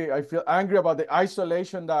angry. I feel angry about the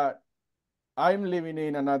isolation that I'm living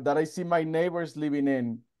in, and that I see my neighbors living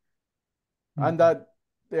in, and that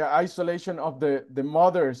the isolation of the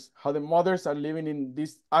mothers, how the mothers are living in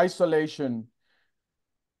this isolation.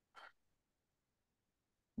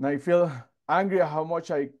 And I feel angry at how much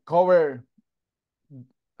I cover,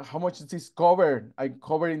 how much it is covered. I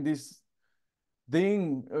cover in this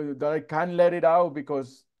thing that I can't let it out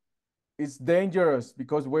because it's dangerous,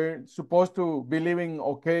 because we're supposed to be living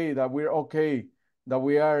okay, that we're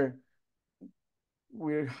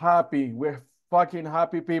happy, we're fucking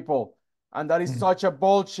happy people. And that is such a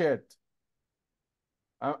bullshit.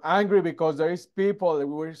 I'm angry because there is people that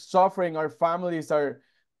we're suffering, our families are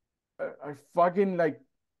fucking like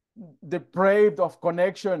depraved of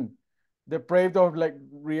connection, depraved of like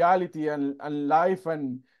reality and life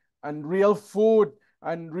and real food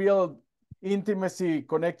and real intimacy,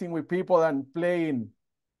 connecting with people and playing.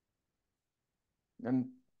 And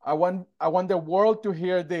I want the world to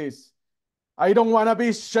hear this. I don't want to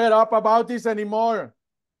be shut up about this anymore.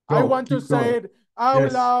 I want to say it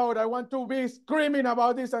out loud. I want to be screaming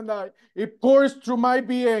about this, and that it pours through my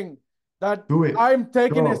being that I'm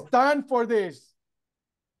taking a stand for this.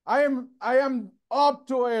 I am up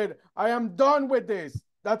to it. I am done with this.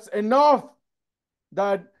 That's enough.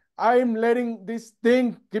 That I'm letting this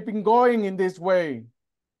thing keeping going in this way.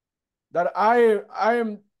 That I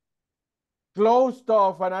am closed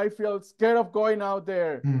off, and I feel scared of going out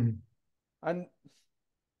there. And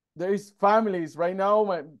there is families right now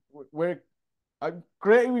where I'm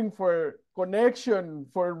craving for connection,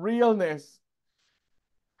 for realness.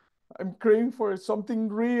 I'm craving for something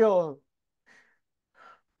real.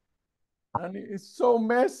 And it's so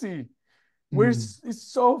messy. It's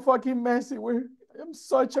so fucking messy. I'm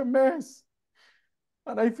such a mess.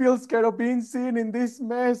 And I feel scared of being seen in this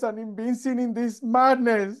mess and in being seen in this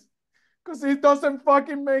madness. Because it doesn't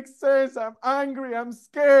fucking make sense. I'm angry, I'm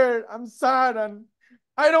scared, I'm sad, and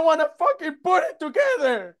I don't want to fucking put it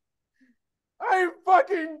together. I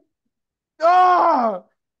fucking ah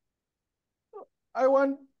I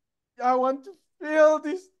want to feel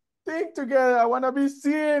this thing together. I want to be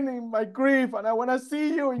seen in my grief, and I want to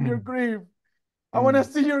see you in your grief. I want to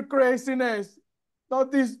see your craziness,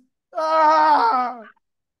 not this.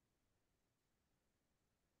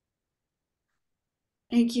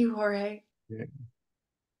 Thank you, Jorge. Yeah.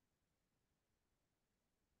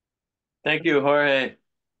 Thank you, Jorge.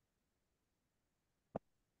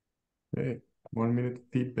 Okay, 1 minute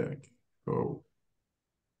feedback. Go.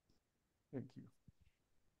 Thank you.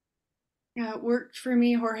 Yeah, it worked for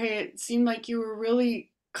me, Jorge. It seemed like you were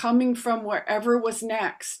really coming from wherever was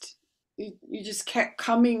next. You just kept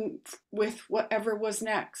coming with whatever was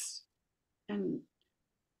next. And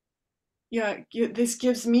yeah, this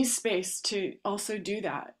gives me space to also do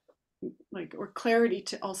that, like, or clarity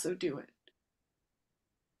to also do it.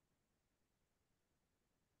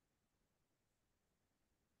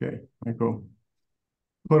 Okay, Michael.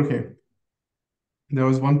 Jorge, there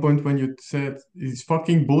was one point when you said it's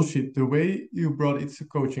fucking bullshit. The way you brought it's a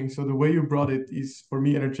coaching, so the way you brought it is, for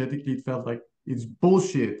me, energetically, it felt like it's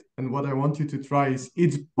bullshit. And what I want you to try is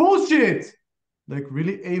it's bullshit. Like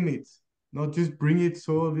really aim it, not just bring it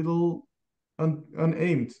so a little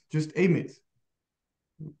unaimed. Just aim it.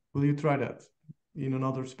 Will you try that in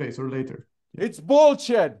another space or later? It's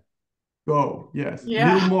bullshit. Go. Yes.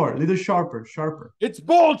 Yeah. Little more, little sharper, sharper. It's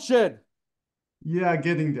bullshit. Yeah,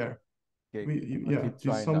 getting there. Okay, Yeah,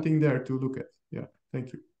 just something there to look at. Yeah,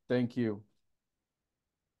 thank you. Thank you.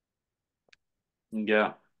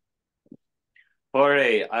 Yeah.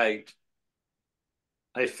 Jorge, I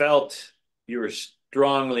felt you were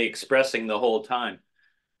strongly expressing the whole time.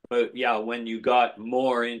 But yeah, when you got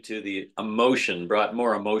more into the emotion, brought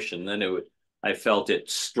more emotion, then I felt it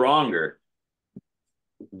stronger.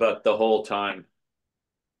 But the whole time,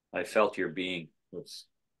 I felt your being was,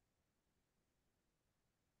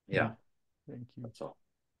 yeah. Thank you. That's all.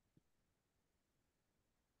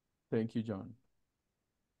 Thank you, John.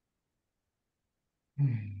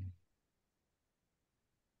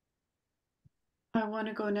 I want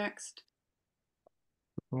to go next.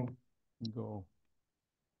 Go.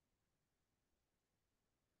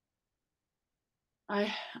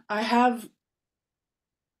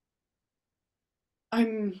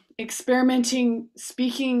 I'm experimenting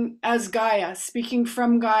speaking as Gaia, speaking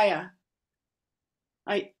from Gaia.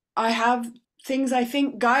 I have things I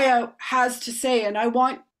think Gaia has to say, and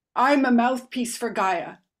I'm a mouthpiece for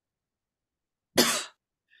Gaia.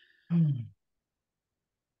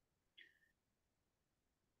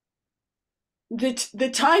 The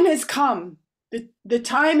time has come. The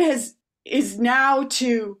time is now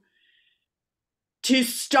to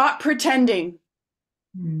stop pretending,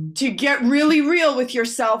 to get really real with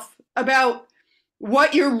yourself about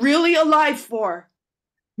what you're really alive for,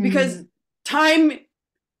 because time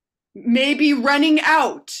may be running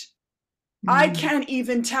out. I can't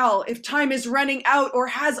even tell if time is running out or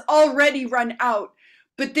has already run out,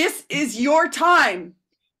 but this is your time.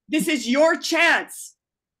 This is your chance.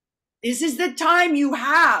 This is the time you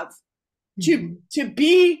have to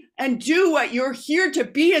be and do what you're here to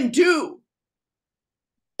be and do.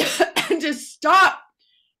 And to stop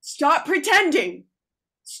pretending.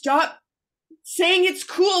 Stop saying it's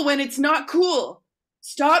cool when it's not cool.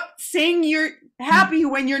 Stop saying you're happy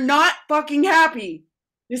when you're not fucking happy.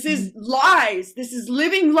 This is lies. This is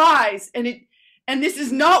living lies. And this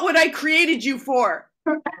is not what I created you for.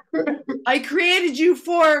 I created you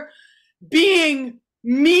for being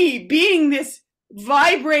me, being this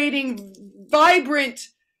vibrant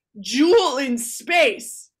jewel in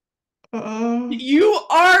space. You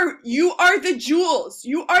are the jewels.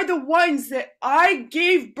 You are the ones that I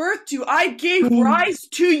gave birth to. I gave rise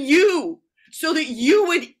to you so that you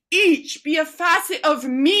would each be a facet of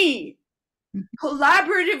me,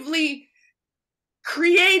 collaboratively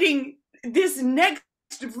creating this next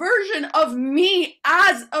version of me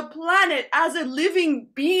as a planet, as a living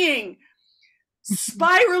being,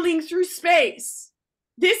 spiraling through space.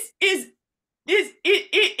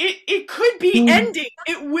 It could be ending.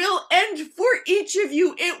 It will end for each of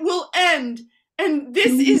you. It will end. And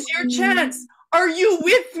this is your chance. Are you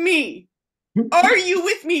with me? Are you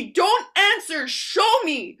with me? Don't answer. Show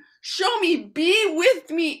me. Show me. Be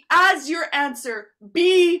with me as your answer.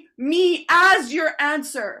 Be me as your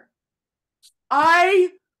answer.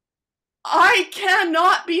 I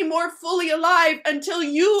cannot be more fully alive until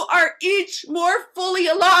you are each more fully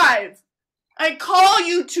alive. I call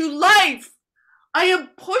you to life. I am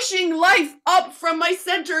pushing life up from my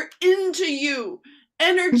center into you.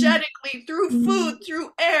 energetically, through food, through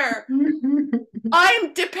air.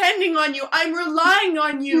 I'm depending on you. I'm relying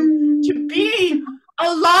on you to be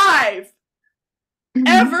alive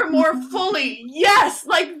ever more fully. Yes,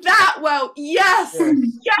 like that, Wout. Yes,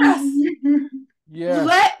 yes. Yes.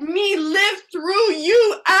 Let me live through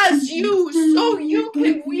you as you, so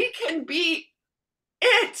we can be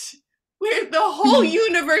it. Where the whole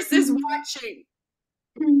universe is watching.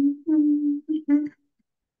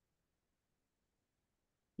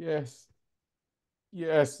 Yes.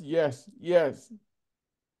 Yes, yes, yes.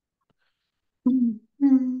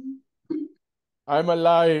 I'm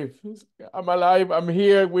alive. I'm alive. I'm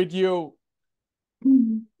here with you.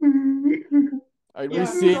 I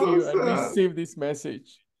receive so you. I sad. receive this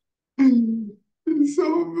message. It's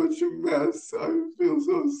so much a mess. I feel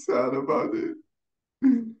so sad about it.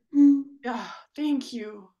 Yeah, thank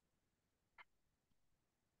you.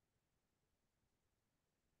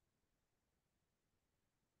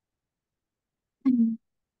 I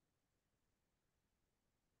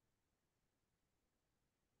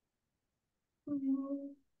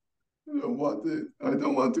don't want it. I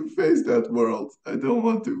don't want to face that world. I don't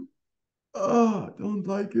want to. I don't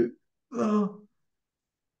like it. Oh,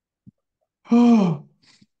 oh,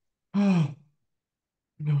 oh,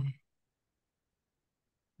 no.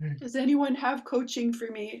 Does anyone have coaching for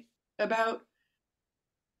me about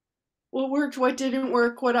what worked, what didn't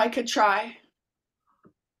work, what I could try?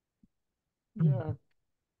 Yeah,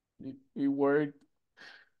 it worked.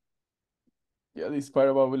 Yeah, this part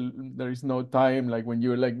about there is no time. Like when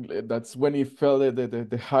you're like, that's when it felt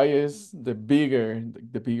the highest, the bigger,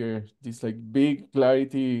 the bigger, this like big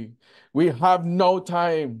clarity. We have no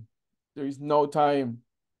time. There is no time.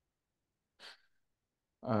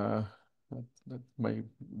 Uh,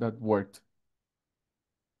 that worked.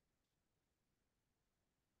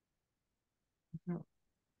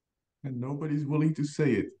 And nobody's willing to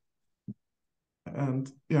say it.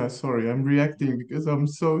 And yeah, sorry, I'm reacting because I'm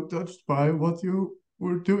so touched by what you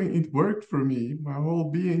were doing. It worked for me. My whole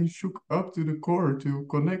being shook up to the core to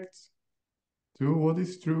connect to what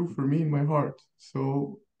is true for me in my heart.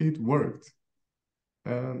 So it worked.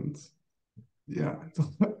 And yeah,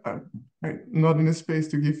 I'm not in a space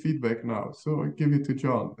to give feedback now. So I give it to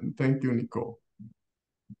John. And thank you, Nicole.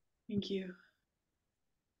 Thank you.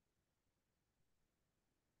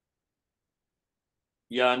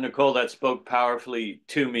 Yeah, Nicole, that spoke powerfully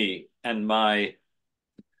to me and my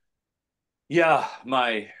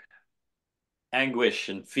anguish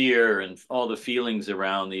and fear and all the feelings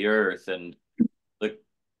around the earth the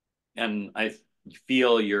and I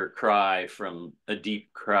feel your cry from a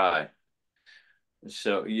deep cry.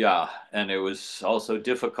 So yeah, and it was also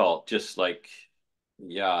difficult, just like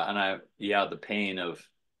the pain of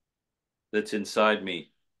that's inside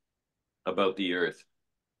me about the earth.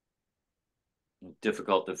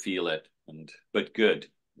 Difficult to feel it, but good.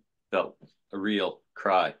 Felt a real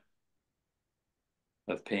cry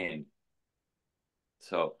of pain.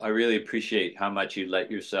 So I really appreciate how much you let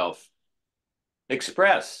yourself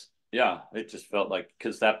express. Yeah, it just felt like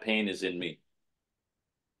because that pain is in me.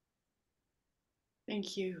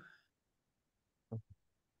 Thank you.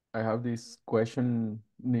 I have this question,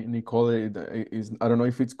 Nicole. Is I don't know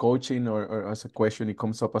if it's coaching or as a question. It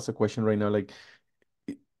comes up as a question right now. Like,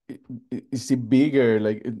 i- is it bigger?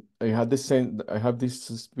 Like, I had the sense. I have this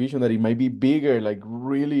suspicion that it might be bigger, like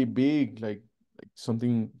really big, like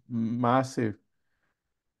something massive.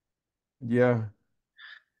 Yeah,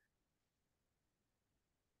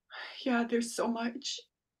 Yeah, there's so much.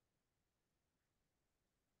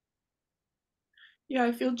 Yeah,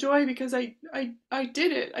 I feel joy because I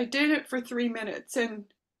did it. I did it for 3 minutes, and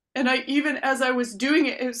I, even as I was doing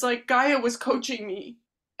it, it was like Gaia was coaching me,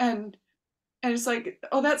 and it's like,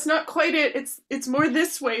 oh, that's not quite it. It's more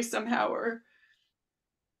this way somehow, or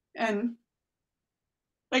and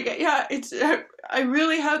like, yeah, it's I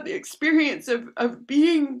really had the experience of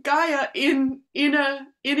being Gaia in an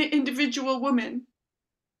individual woman.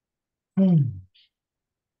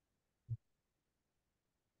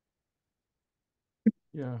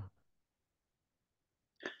 yeah,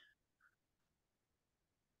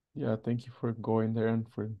 yeah. Thank you for going there and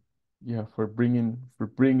for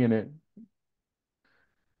bringing it.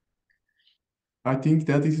 I think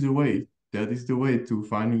that is the way. That is the way to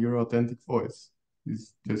finding your authentic voice.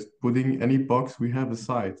 Is just putting any box we have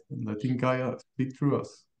aside and letting Gaia speak through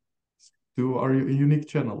us to our unique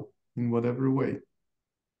channel in whatever way.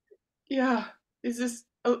 Yeah, is this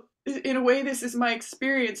in a way, this is my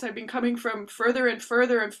experience. I've been coming from further and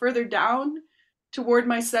further and further down toward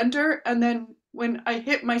my center, and then when I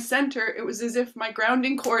hit my center, it was as if my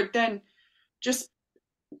grounding cord then just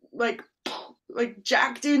like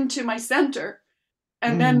jacked into my center,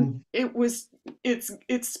 And then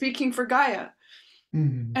it's speaking for Gaia.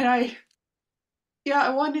 And I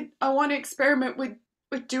want to experiment with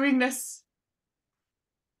doing this,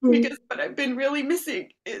 because what I've been really missing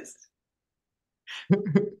is,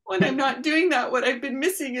 when I'm not doing that, what I've been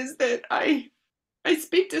missing is that I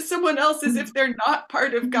speak to someone else as if they're not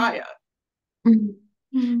part of Gaia.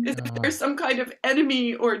 As if there's some kind of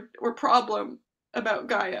enemy or problem about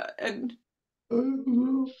Gaia. And I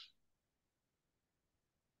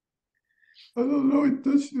don't know, it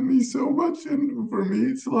touched me so much, and for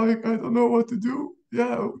me, it's like, I don't know what to do.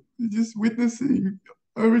 Yeah, just witnessing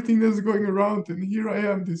everything that's going around, and here I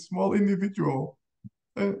am, this small individual.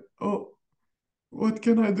 And oh, what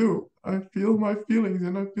can I do? I feel my feelings,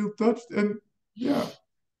 and I feel touched, and yeah,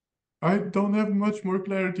 I don't have much more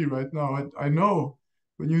clarity right now. I know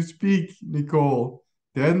when you speak, Nicole,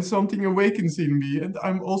 then something awakens in me, and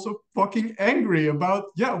I'm also fucking angry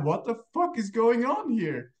about, yeah, what the fuck is going on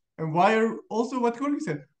here? And why are also what Jorge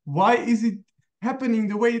said, why is it happening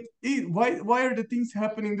the way it is? Why are the things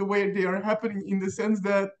happening the way they are happening, in the sense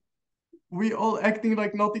that we all acting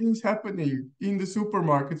like nothing is happening in the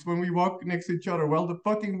supermarkets when we walk next to each other? Well, the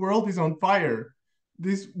fucking world is on fire.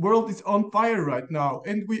 This world is on fire right now,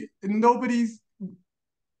 and nobody's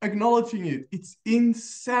acknowledging it. It's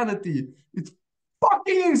insanity. It's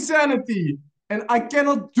fucking insanity. And I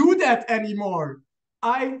cannot do that anymore.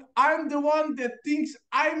 I'm the one that thinks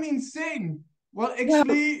I'm insane. Well,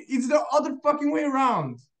 actually, it's the other fucking way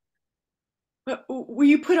around. But will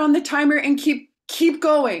you put on the timer and keep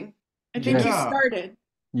going? I think you Yeah. started.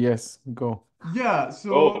 Yes, go. Yeah,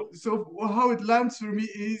 so how it lands for me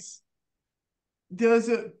is, there's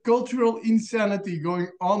a cultural insanity going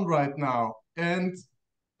on right now, and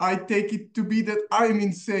I take it to be that I'm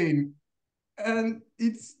insane, and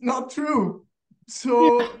it's not true.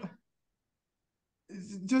 So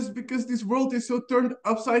just because this world is so turned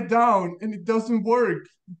upside down and it doesn't work,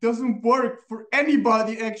 for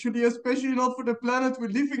anybody, actually, especially not for the planet we're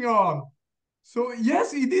living on. So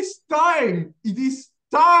yes, it is time. It is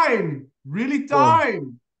time, really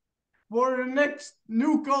time, for the next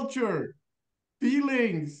new culture,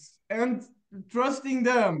 feelings, and trusting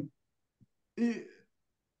them.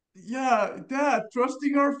 Yeah, that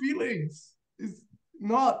trusting our feelings is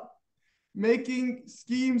not making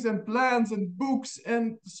schemes and plans and books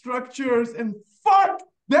and structures, and fuck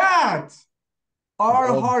that. Our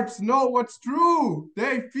Go. hearts know what's true.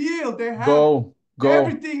 They feel they have Go.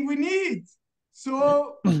 everything we need.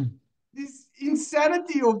 So this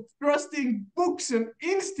insanity of trusting books and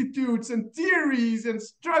institutes and theories and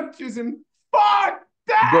structures, and fuck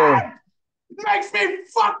Go. that! It makes me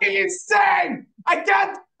fucking insane! I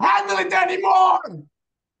can't handle it anymore!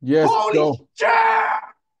 Yes, Holy go. shit!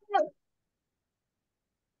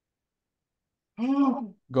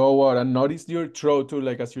 Go out and notice your throat too.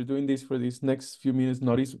 Like as you're doing this for these next few minutes,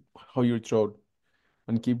 notice how your throat,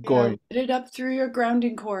 and keep going. Let it up through your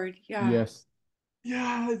grounding cord. Yeah. Yes.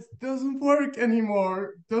 Yeah, it doesn't work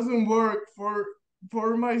anymore. It doesn't work for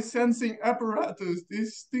my sensing apparatus.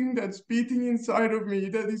 This thing that's beating inside of me,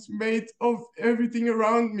 that is made of everything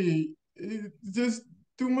around me. It's just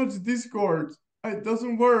too much discord. It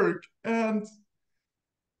doesn't work, and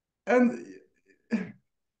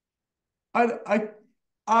I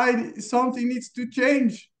something needs to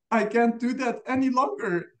change. I can't do that any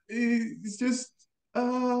longer. It's just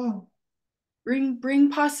Bring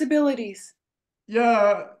possibilities.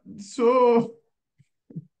 yeah. So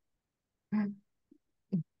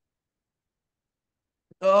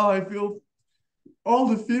I feel all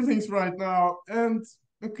the feelings right now, and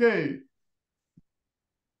okay.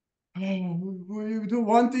 The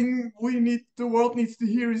one thing the world needs to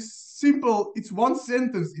hear is simple. It's one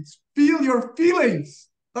sentence. It's feel your feelings.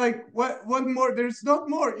 Like what more? There's not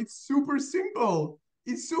more. It's super simple.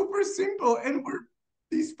 It's super simple. And we're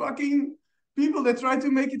these fucking people that try to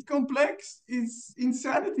make it complex. It's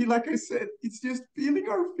insanity. Like I said, it's just feeling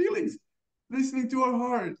our feelings, listening to our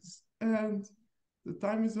hearts. And the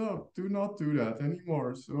time is up. Do not do that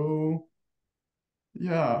anymore. So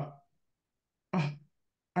yeah.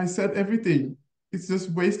 I said everything. It's just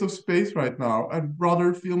waste of space right now. I'd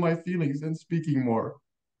rather feel my feelings than speaking more.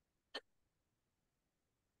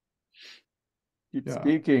 Keep Yeah.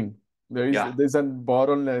 speaking. There's a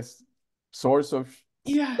bottomless source of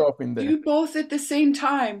stuff in there. Do both at the same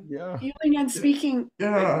time. Yeah. Feeling and speaking.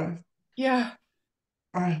 Yeah. Yeah.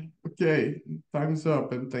 Okay. Time's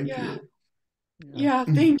up, and thank you. Yeah.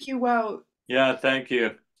 Thank you, Wout. Yeah, thank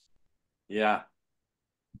you. Yeah.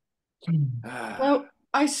 Well,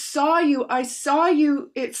 I saw you. I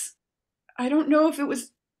don't know if it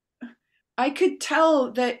was, I could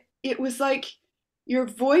tell that it was like your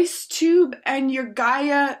voice tube and your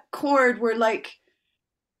Gaia cord were like,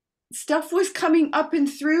 stuff was coming up and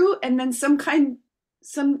through, and then sometimes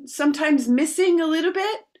missing a little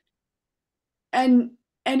bit, and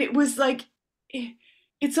it was like,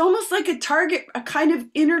 it's almost like a kind of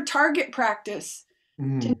inner target practice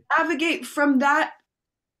to navigate from that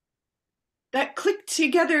click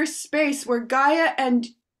together space where Gaia and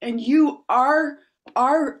you are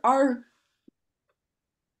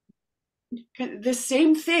the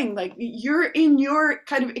same thing. Like, you're in your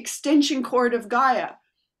kind of extension cord of Gaia,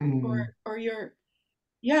 or your,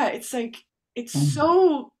 yeah, it's like, it's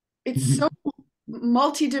so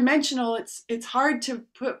multidimensional. It's hard to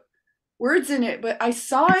put words in it, but I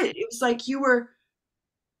saw it. It was like you were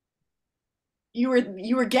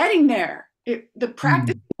getting there. The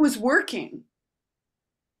practice was working.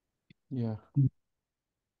 Yeah.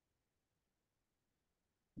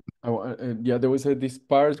 Yeah, there was this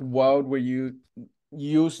part, Wout, where you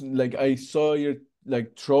use, like, I saw your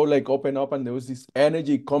like throat like open up, and there was this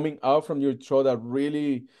energy coming out from your throat that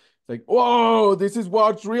really, like, whoa, this is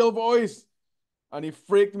Wout's real voice. And it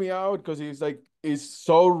freaked me out because it's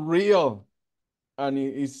so real, and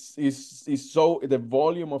it's so, the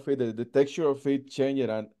volume of it, the texture of it changed.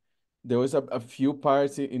 And there was a few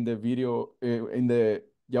parts in the video, in the,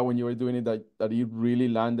 yeah, when you were doing it, that it really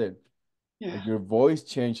landed. Yeah. Like your voice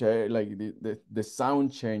changed, like the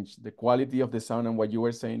sound changed, the quality of the sound, and what you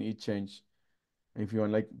were saying, it changed. If you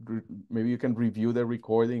want, like, maybe you can review the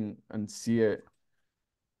recording and see it.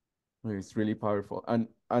 It's really powerful.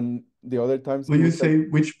 And the other times Will it you was like, say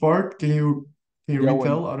which part? Can you yeah,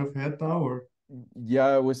 retell out of head now, or?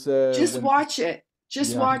 yeah, it was Just when, watch it.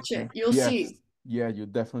 Just yeah, watch it. You'll yes, see. yeah, you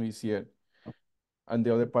definitely see it. And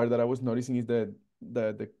the other part that I was noticing is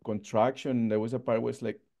the contraction. There was a part where it's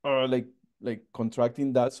like, like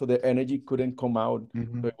contracting that, so the energy couldn't come out.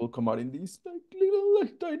 So it will come out in this like little,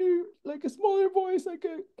 like tiny, like a smaller voice, like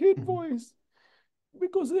a kid voice,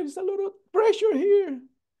 because there's a lot of pressure here.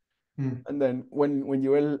 And then when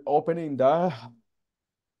you were opening that,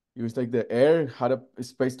 it was like the air had a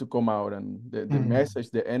space to come out, and the message,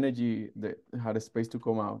 the energy, had a space to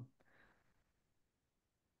come out.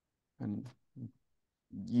 And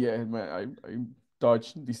yeah, man, I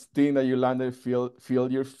touched this thing that you landed.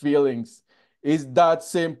 Feel your feelings. It's that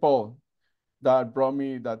simple. That brought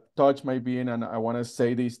me, that touched my being, and I want to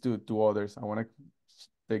say this to others. I want to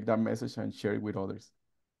take that message and share it with others.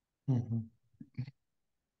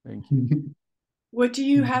 Thank you. What do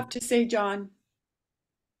you have to say, John?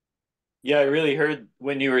 Yeah, I really heard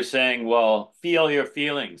when you were saying, well, feel your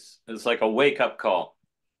feelings. It's like a wake-up call.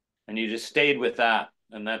 And you just stayed with that.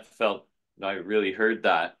 And that felt, I really heard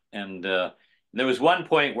that. And there was one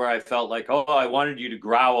point where I felt like, oh, I wanted you to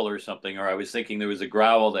growl or something, or I was thinking there was a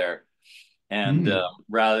growl there. And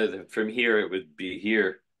rather than from here, it would be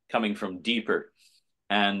here, coming from deeper.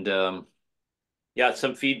 And yeah,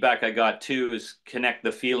 some feedback I got too is connect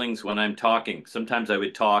the feelings when I'm talking. Sometimes I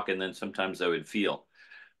would talk, and then sometimes I would feel.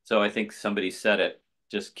 So I think somebody said it.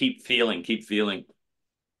 Just keep feeling, keep feeling.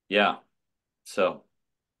 Yeah. So,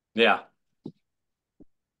 yeah.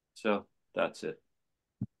 So that's it.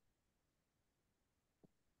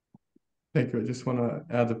 Thank you. I just want to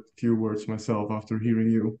add a few words myself after hearing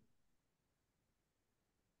you.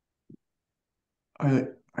 I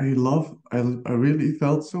really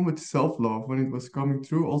felt so much self-love when it was coming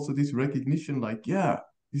through. Also, this recognition, like, yeah,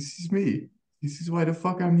 this is me. This is why the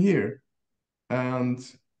fuck I'm here. And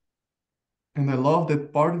I love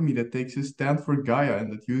that part of me that takes a stand for Gaia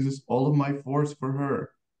and that uses all of my force for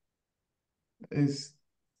her. It's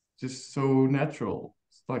just so natural.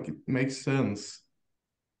 It's like it makes sense.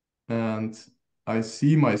 And I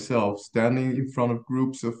see myself standing in front of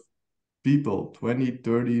groups of people, 20,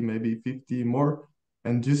 30, maybe 50 more,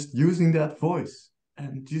 and just using that voice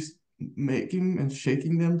and just making and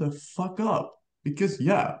shaking them the fuck up. Because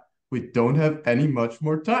yeah, we don't have any much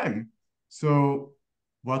more time. So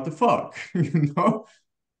what the fuck, you know?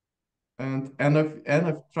 And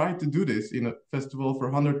I've tried to do this in a festival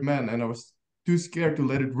for 100 men, and I was too scared to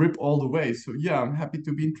let it rip all the way. So yeah, I'm happy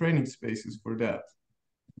to be in training spaces for that.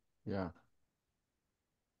 Yeah.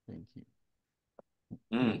 Thank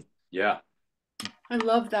you. Yeah. I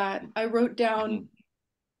love that. I wrote down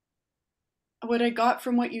what I got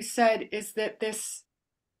from what you said is that this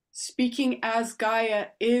speaking as Gaia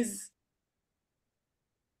is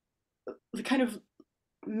the kind of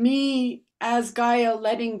me as Gaia,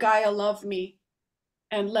 letting Gaia love me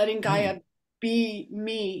and letting Gaia be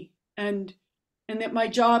me, and that my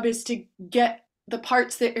job is to get the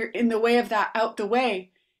parts that are in the way of that out the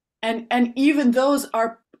way, and even those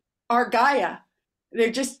are Gaia.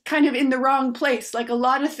 They're just kind of in the wrong place. Like, a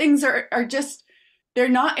lot of things are just they're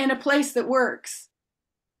not in a place that works.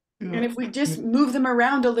 Yeah. And if we just move them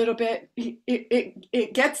around a little bit,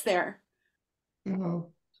 it gets there. Yeah.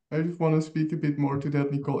 I just want to speak a bit more to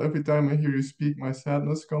that, Nicole. Every time I hear you speak, my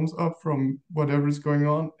sadness comes up from whatever's going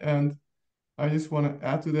on. And I just want to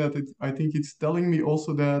add to that. I think it's telling me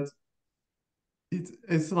also that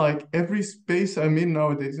it's like every space I'm in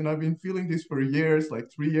nowadays, and I've been feeling this for years,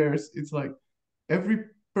 like 3 years. It's like every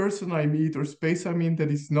person I meet or space I'm in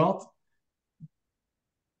that is not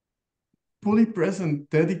fully present,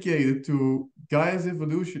 dedicated to Gaia's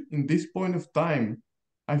evolution in this point of time,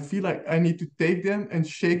 I feel like I need to take them and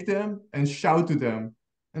shake them and shout to them.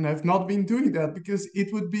 And I've not been doing that because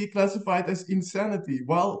it would be classified as insanity.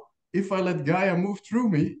 While if I let Gaia move through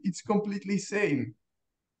me, it's completely sane.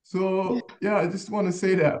 So yeah, I just want to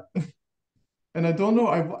say that. And I don't know,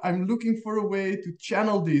 I'm looking for a way to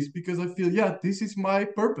channel this because I feel, yeah, this is my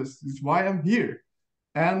purpose. This is why I'm here.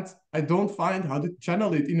 And I don't find how to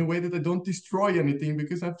channel it in a way that I don't destroy anything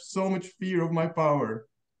because I have so much fear of my power.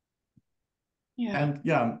 Yeah. And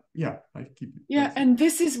yeah, I keep it. Yeah, and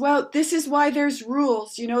this is why there's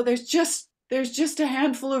rules. There's just a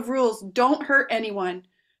handful of rules. Don't hurt anyone.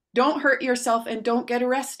 Don't hurt yourself and don't get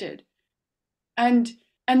arrested. And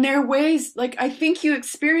there are ways, like I think you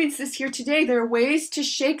experienced this here today. There are ways to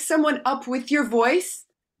shake someone up with your voice,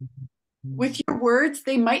 with your words.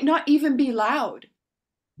 They might not even be loud.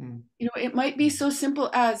 It might be so simple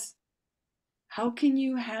as, how can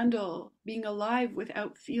you handle being alive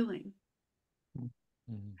without feeling?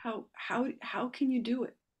 How can you do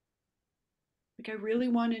it? Like, I really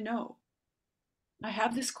want to know. I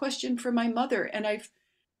have this question for my mother, and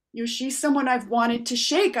she's someone I've wanted to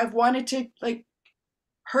shake. I've wanted to like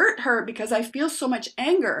hurt her because I feel so much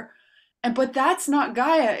anger. But that's not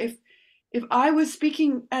Gaia. If I was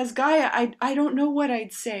speaking as Gaia, I don't know what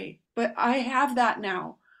I'd say. But I have that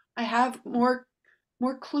now. I have more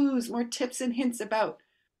clues, more tips and hints about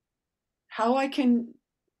how I can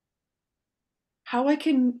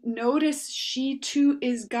notice she too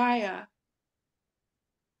is Gaia.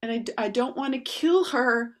 And I don't want to kill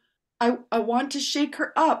her. I want to shake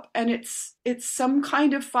her up, and it's some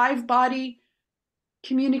kind of 5-body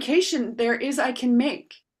communication I can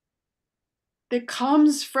make that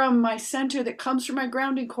comes from my center, that comes from my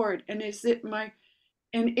grounding cord, and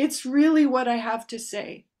it's really what I have to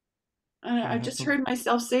say. I've just heard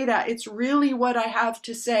myself say that. It's really what I have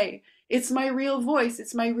to say. It's my real voice.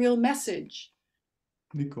 It's my real message.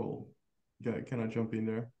 Nicole, can I jump in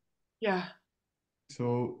there? Yeah.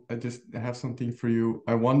 So I have something for you.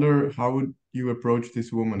 I wonder, how would you approach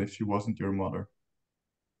this woman if she wasn't your mother?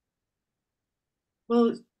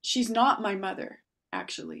 Well, she's not my mother,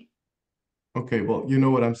 actually. Okay, well, you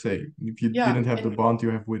know what I'm saying. If you didn't have the bond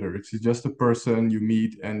you have with her, if she's just a person you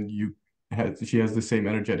meet and she has the same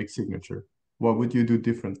energetic signature, what would you do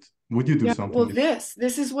different? Would you do something well, different?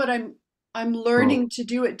 this is what I'm learning to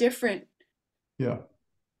do it different. Yeah.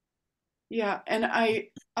 Yeah, and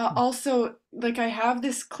I also, like, I have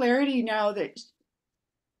this clarity now that,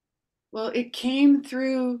 well, it came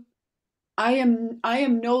through. I am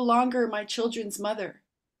no longer my children's mother.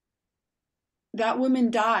 That woman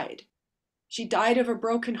died. She died of a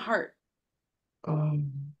broken heart. And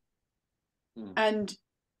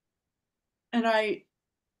I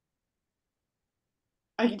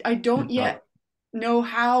don't yet know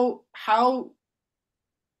how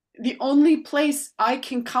the only place I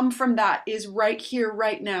can come from that is right here,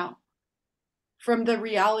 right now, from the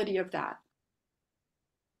reality of that.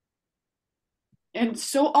 And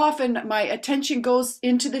so often my attention goes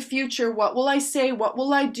into the future. What will I say? What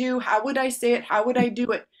will I do? How would I say it? How would I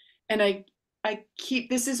do it? And I keep,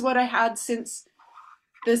 this is what I had since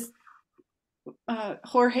this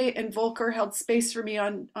Jorge and Volker held space for me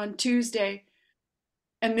on Tuesday.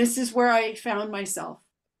 And this is where I found myself,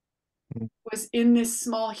 was in this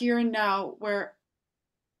small here and now where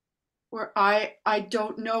I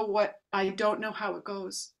don't know how it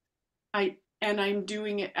goes. I'm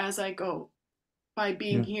doing it as I go by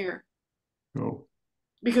being here. Oh.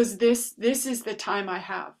 Because this is the time I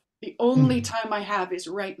have. The only time I have is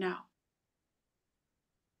right now.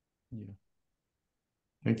 Yeah.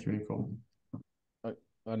 Thank you, Nicole.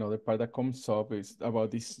 Another part that comes up is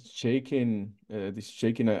about this shaking. I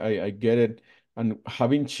get it. And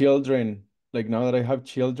having children, like now that I have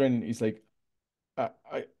children, it's like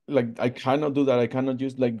I cannot do that. I cannot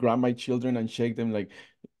just like grab my children and shake them. Like,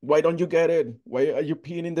 why don't you get it? Why are you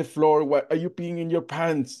peeing in the floor? Why are you peeing in your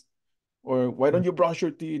pants? Or why don't you brush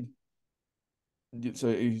your teeth? So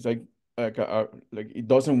it's like it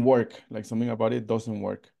doesn't work. Like something about it doesn't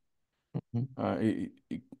work. It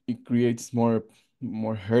creates more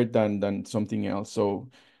hurt than something else. So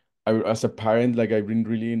as a parent, like I've been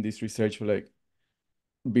really in this research for like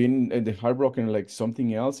being the heartbroken, like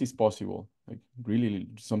something else is possible. Like really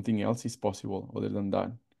something else is possible other than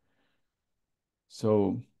that.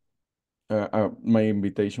 So my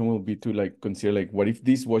invitation will be to like consider like what if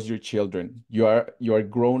this was your children? You are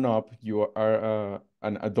grown up, you are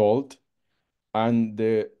an adult, and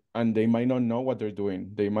they might not know what they're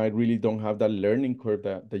doing. They might really don't have that learning curve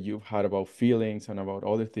that you've had about feelings and about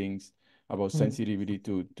other things, about Mm. sensitivity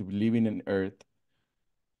to living in earth.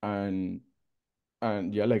 And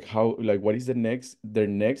yeah, like how, like what is their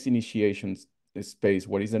next initiation space?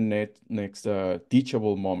 What is the next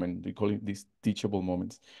teachable moment? We call it these teachable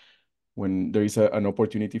moments when there is an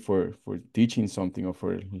opportunity for teaching something or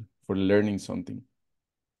for learning something.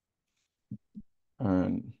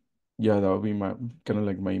 And yeah, that would be my kind of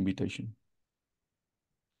like my invitation.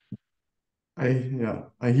 I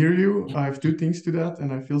hear you. I have two things to that,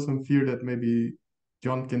 and I feel some fear that maybe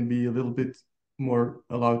John can be a little bit more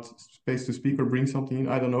allowed space to speak or bring something in.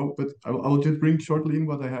 I don't know, but I'll just bring shortly in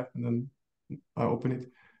what I have, and then I open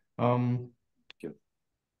it. Um,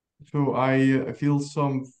 so I feel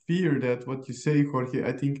some fear that what you say, Jorge,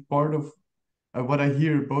 I think part of what I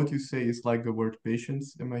hear both you say is like the word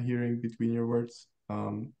patience. Am I hearing between your words?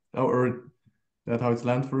 Or that how it's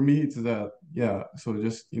landed for me? It's that, yeah. So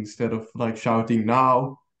just instead of like shouting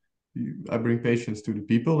now, I bring patience to the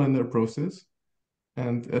people and their process.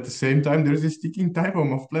 And at the same time, there's this ticking time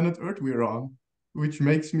bomb of planet Earth we're on, which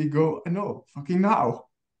makes me go, I know, fucking now.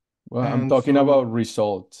 Well, I'm And talking so about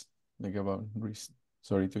results, like about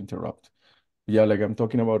sorry to interrupt. Yeah, like I'm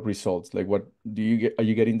talking about results. Like what do you get? Are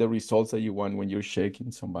you getting the results that you want when you're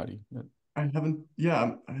shaking somebody? I haven't,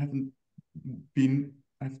 yeah, I haven't been,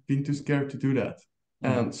 I've been too scared to do that.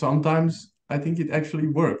 Mm, And sometimes I think it actually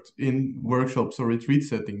worked in workshops or retreat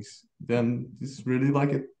settings. Then it's really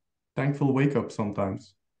like a thankful wake up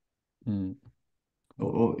sometimes. mm.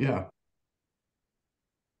 Oh, yeah.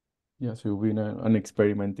 Yeah, so we're in an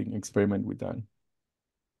experiment with that.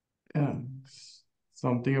 Yeah.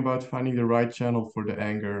 Something about finding the right channel for the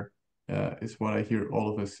anger is what I hear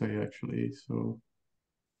all of us say actually. So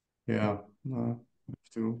yeah, have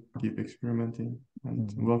to keep experimenting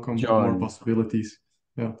and welcome more John, possibilities.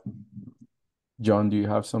 Yeah. John, do you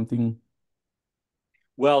have something?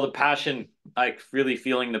 Well, the passion, like really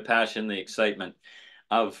feeling the passion, the excitement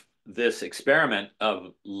of this experiment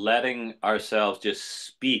of letting ourselves just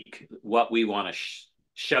speak what we want to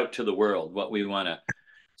shout to the world, what we want to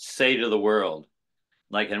say to the world.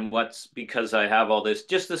 Like, and what's because I have all this.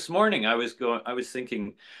 Just this morning, I was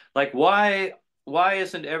thinking, like, why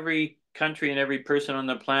isn't every country and every person on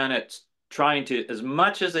the planet trying to, as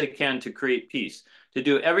much as they can, to create peace, to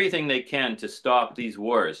do everything they can to stop these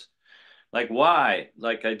wars? Like, why?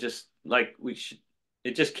 Like, I just, like, we should,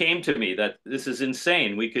 it just came to me that this is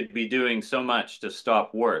insane. We could be doing so much to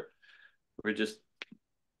stop war. We're just,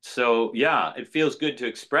 so yeah, it feels good to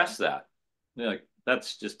express that. Like,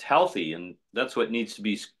 that's just healthy and that's what needs to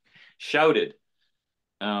be shouted.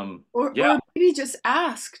 Yeah, Or maybe just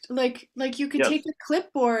asked, like you could take yes, a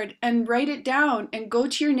clipboard and write it down and go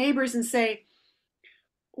to your neighbors and say,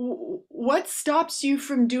 what stops you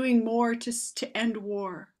from doing more to end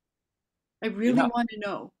war? I really yeah, want to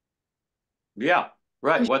know. yeah,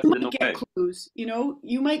 right. Because What's you in the might get way? clues,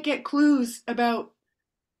 you might get clues about,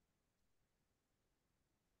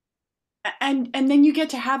 and then you get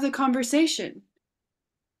to have the conversation.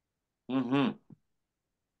 Mm-hmm.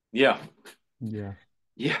 Yeah, Yeah.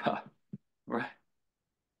 yeah, right.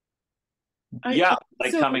 I Yeah,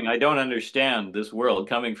 like so coming, I don't understand this world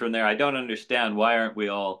coming from there. I don't understand why aren't we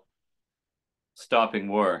all stopping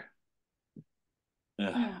war?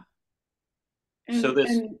 Ugh. yeah, So this,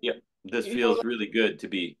 and yeah, this you know feels really good to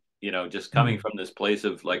be, just coming Mm. from this place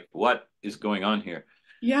of like, what is going on here?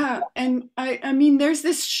 yeah, and I mean there's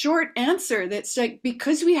this short answer that's like,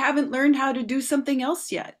 because we haven't learned how to do something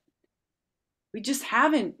else yet. We just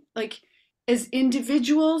haven't, like, as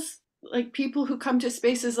individuals, like people who come to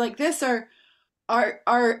spaces like this are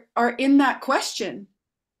in that question.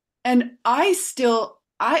 And I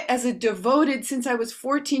as a devoted, since I was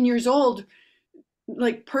 14 years old,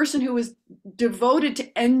 like person who was devoted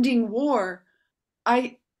to ending war,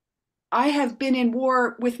 I I have been in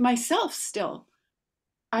war with myself still.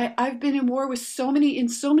 I've been in war with in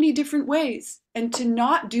so many different ways. And to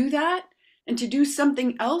not do that and to do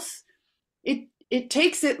something else, it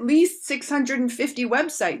takes at least 650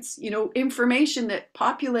 websites, information that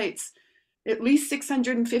populates at least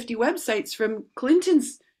 650 websites from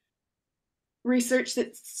Clinton's research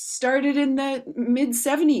that started in the mid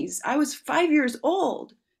 70s. I was 5 years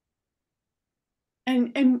old.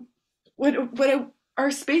 And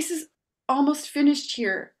our space is almost finished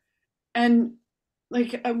here. And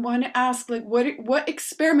like, I want to ask, like, what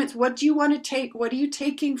experiments, what do you want to take? What are you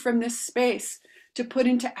taking from this space to put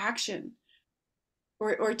into action,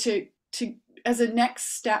 or to as a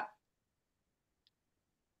next step?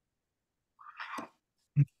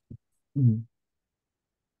 Mhm.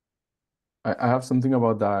 I have something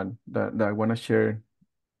about that I want to share.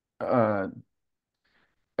 Uh,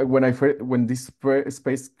 when this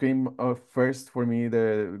space came first for me,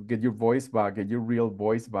 the get your voice back, get your real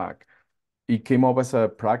voice back. It came up as a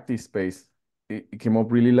practice space. It came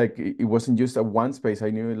up really like it wasn't just a one space. I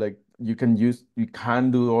knew like you can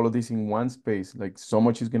do all of this in one space. Like so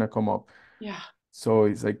much is gonna come up. Yeah, So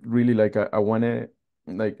it's like really like I want to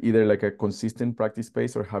like either like a consistent practice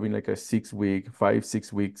space or having like a 6 week, 5,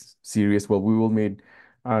 6 weeks series where we will meet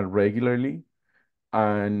regularly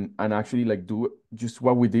and actually like do just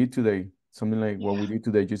what we did today. Something like what yeah, we did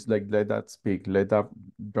today. Just like let that speak, let that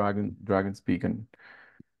dragon speak, and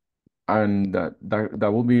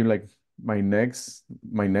that will be like my next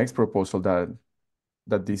proposal that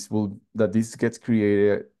this gets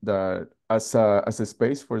created that as a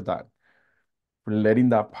space for that, for letting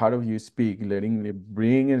that part of you speak, letting it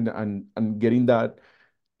bring in and getting that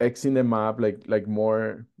X in the map like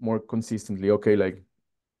more consistently. Okay, like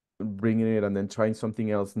bringing it and then trying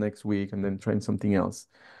something else next week and then trying something else.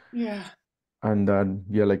 yeah. And then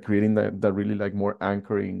yeah, like creating that really like more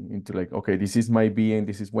anchoring into like, okay, this is my being,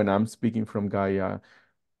 this is when I'm speaking from Gaia.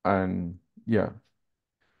 And yeah.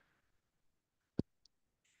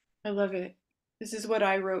 I love it. This is what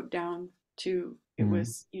I wrote down too. It Mm-hmm.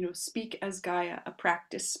 was, speak as Gaia, a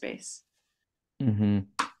practice space. Mm-hmm.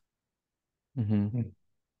 Mm-hmm. Mm.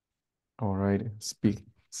 All right. Speak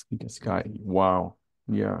as Gaia. Wow.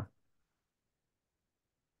 Yeah.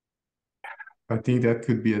 I think that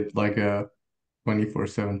could be like a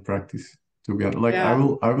 24/7 practice, to be honest. Like Yeah,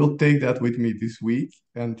 I will take that with me this week,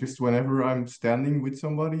 and just whenever I'm standing with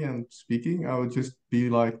somebody and speaking, I will just be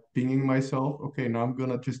like pinging myself, okay, now I'm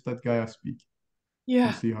gonna just let Gaia speak and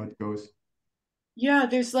yeah, see how it goes. yeah.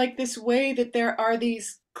 There's like this way that there are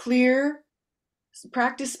these clear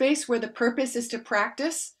practice space where the purpose is to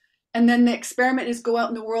practice, and then the experiment is go out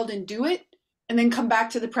in the world and do it, and then come back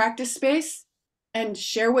to the practice space and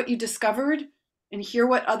share what you discovered and hear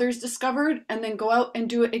what others discovered, and then go out and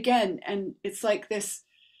do it again. And it's like this,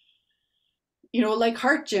 like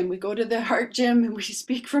heart gym. We go to the heart gym and we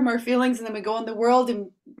speak from our feelings, and then we go in the world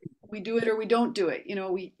and we do it or we don't do it.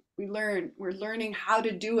 We're learning how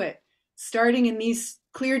to do it, starting in these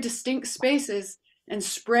clear, distinct spaces and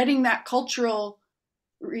spreading that cultural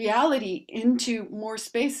reality into more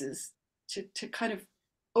spaces to kind of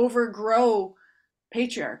overgrow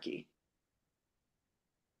patriarchy.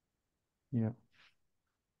 Yeah.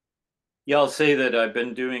 Yeah, I'll say that I've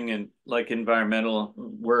been doing like environmental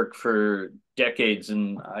work for decades,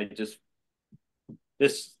 and I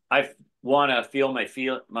want to feel my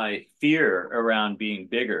fear around being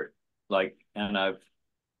bigger. Like, and I've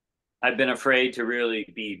been afraid to really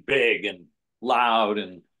be big and loud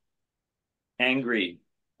and angry.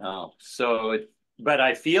 But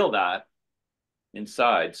I feel that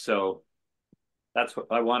inside. So that's what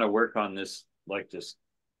I want to work on, this, like this,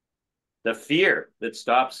 the fear that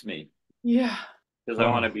stops me, Yeah. because I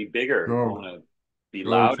want to Oh, be bigger. I want go, to be go,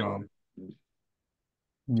 louder. John.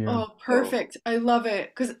 Yeah. Oh, So perfect. I love it.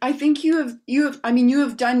 Because I think you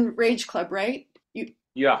have done Rage Club, right? You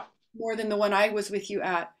yeah, more than the one I was with you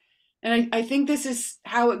at. And I think this is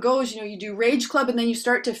how it goes. You do Rage Club, and then you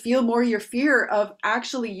start to feel more your fear of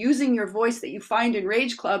actually using your voice that you find in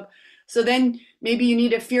Rage Club. So then maybe you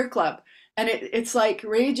need a Fear Club. And it's like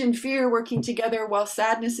rage and fear working together while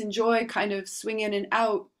sadness and joy kind of swing in and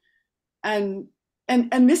out. And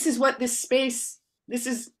this is what this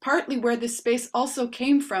is partly where this space also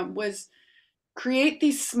came from, was create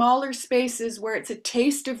these smaller spaces where it's a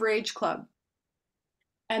taste of Rage Club.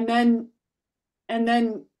 And then and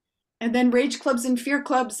then rage clubs and fear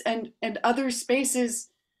clubs and other spaces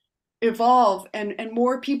evolve, and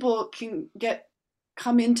more people can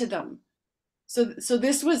come into them. So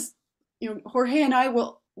this was, Jorge and I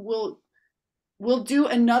will do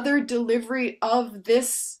another delivery of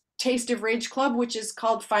this taste of Rage Club, which is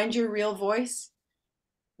called Find Your Real Voice,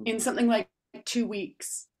 in something like 2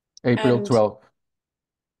 weeks. April And 12th.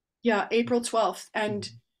 yeah, April 12th. And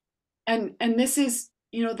this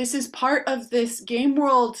is part of this game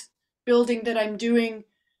world building that I'm doing,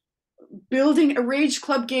 building a Rage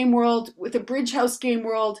Club game world with a Bridge House game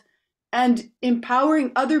world, and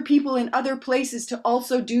empowering other people in other places to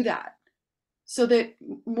also do that, so that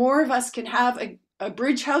more of us can have a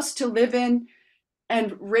Bridge House to live in,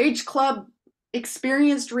 and Rage Club,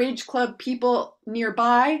 experienced Rage Club people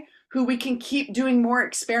nearby who we can keep doing more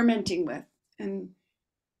experimenting with. And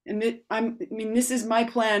this is my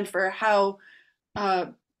plan for how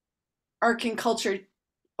art and culture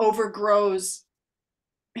overgrows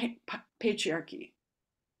patriarchy.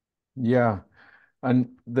 Yeah, and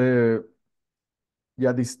this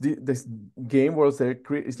game worlds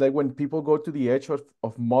it's like when people go to the edge of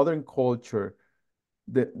modern culture,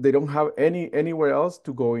 they don't have anywhere else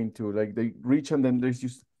to go into. Like they reach and then there's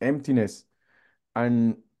just emptiness,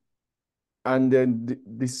 and then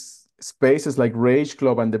these spaces like Rage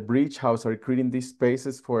Club and the Breach House are creating these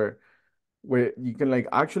spaces for where you can like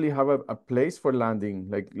actually have a place for landing.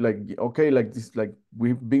 Like okay, like this, like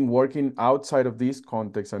we've been working outside of this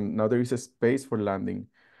context, and now there is a space for landing.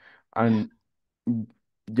 Yeah. And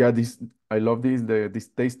yeah, this I love this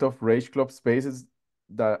taste of Rage Club spaces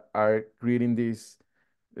that are creating these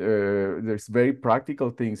there's very practical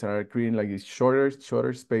things and are creating like these shorter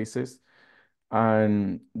spaces,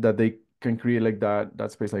 and that they can create like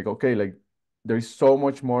that space. Like okay, like there's so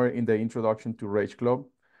much more in the introduction to Rage Club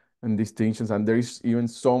and distinctions, and there is even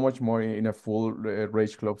so much more in a full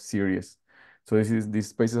Rage Club series. So these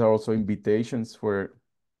spaces are also invitations for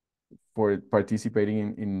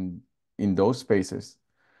participating in those spaces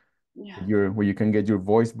Yeah. where you can get your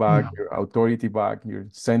voice back, Yeah. your authority back, your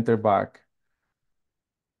center back.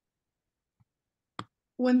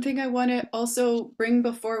 One thing I want to also bring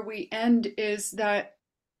before we end is that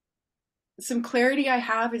some clarity I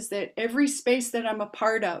have is that every space that I'm a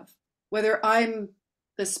part of, whether I'm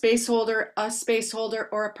the space holder, a space holder,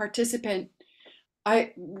 or a participant,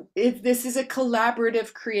 if this is a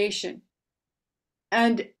collaborative creation.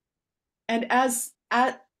 And as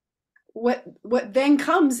at what then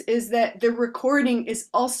comes is that the recording is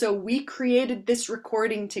also, we created this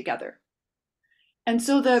recording together. And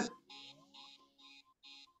so the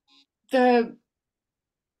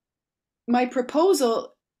my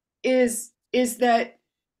proposal is that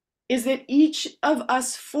each of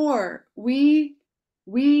us four, we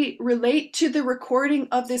relate to the recording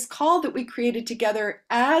of this call that we created together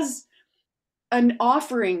as an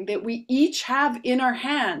offering that we each have in our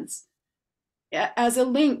hands as a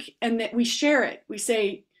link, and that we share it. We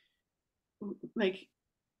say, like,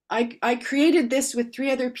 I created this with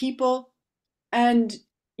 3 other people, and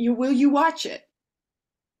will you watch it?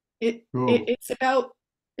 Cool.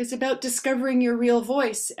 It's about discovering your real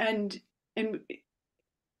voice, and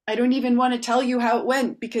I don't even want to tell you how it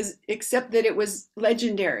went, because except that it was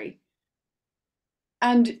legendary.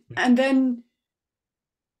 And then,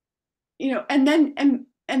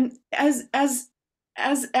 and as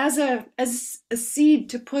a seed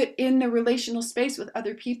to put in the relational space with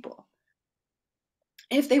other people.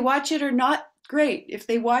 If they watch it or not, great. If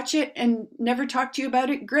they watch it and never talk to you about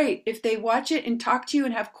it, great. If they watch it and talk to you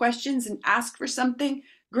and have questions and ask for something,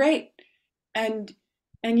 great. And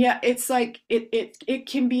yeah, it's like it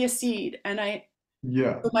can be a seed. And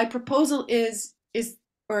Yeah. my proposal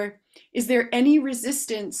or is there any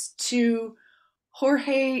resistance to,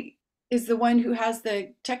 Jorge is the one who has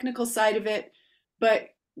the technical side of it,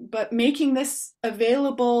 but making this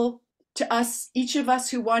available to us, each of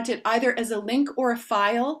us who want it, either as a link or a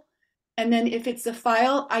file. And then if it's a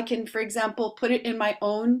file, I can, for example, put it in my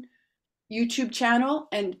own YouTube channel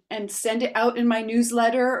and send it out in my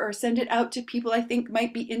newsletter, or send it out to people I think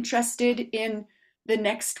might be interested in the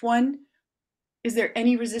next one. Is there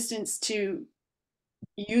any resistance to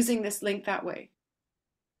using this link that way?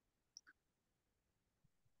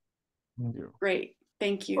 Great,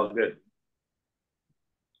 thank you. Oh, good.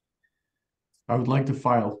 I would like the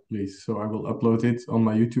file, please. So I will upload it on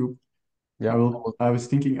my YouTube. Yeah, I was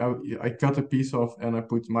thinking I cut a piece off and I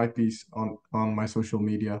put my piece on my social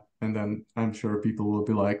media, and then I'm sure people will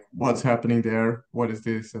be like, "What's happening there? What is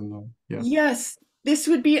this?" And yeah. Yes, this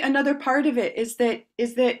would be another part of it, is that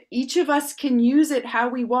each of us can use it how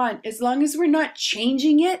we want, as long as we're not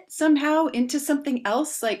changing it somehow into something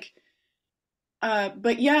else. Like,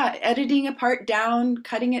 but yeah, editing a part down,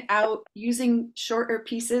 cutting it out, using shorter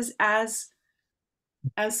pieces as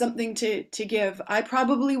something to give. I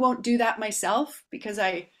probably won't do that myself, because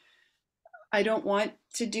I don't want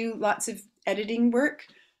to do lots of editing work.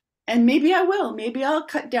 And maybe I will. Maybe I'll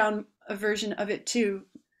cut down a version of it too.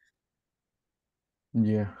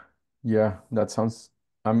 yeah, yeah. That sounds.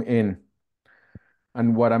 I'm in.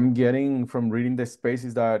 And what I'm getting from reading the space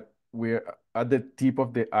is that we're at the tip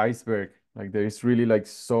of the iceberg. Like there's really like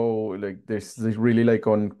there's really like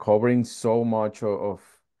uncovering so much of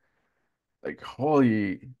like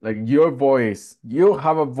holy, like your voice. You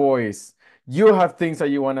have a voice. You have things that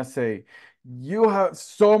you want to say. You have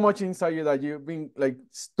so much inside you that you've been like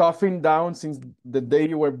stuffing down since the day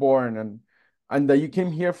you were born, and that you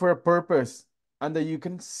came here for a purpose. and that you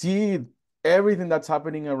can see everything that's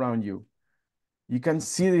happening around you. You can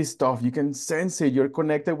see this stuff. You can sense it. You're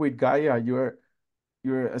connected with Gaia. You're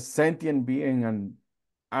a sentient being,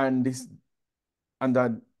 and this and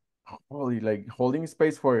that holy, like, holding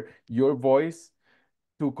space for your voice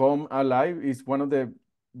to come alive is one of the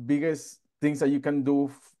biggest things that you can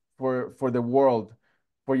do for the world,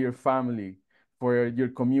 for your family, for your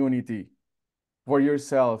community, for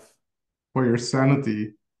yourself. For your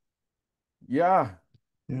sanity. Yeah,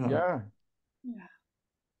 Yeah. yeah, Yeah.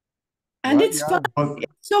 And right, it's fun. yeah. But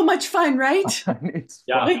It's so much fun, right? And it's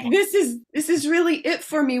Yeah. fun. Like this is really it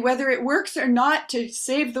for me, whether it works or not, to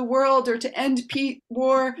save the world or to end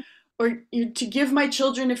war or to give my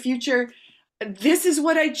children a future. This is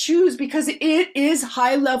what I choose because it is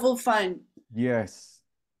high level fun. Yes,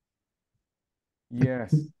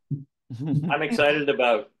 yes. I'm excited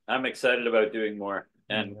about doing more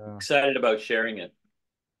and Yeah. excited about sharing it.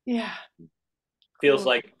 Yeah. Feels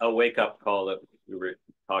Cool. like a wake up call that we were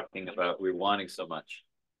talking about. We were wanting so much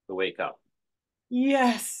to wake up.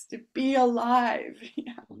 Yes, to be alive.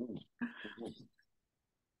 Yeah.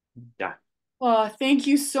 Yeah. Well, thank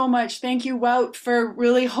you so much. Thank you, Wout, for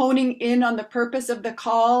really honing in on the purpose of the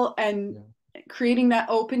call and creating that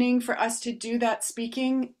opening for us to do that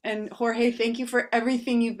speaking. And Jorge, thank you for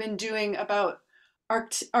everything you've been doing about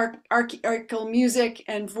archetypal music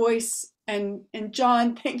and voice. And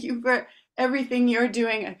John, thank you for everything you're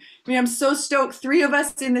doing. I mean, I'm so stoked. 3 of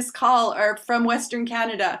us in this call are from Western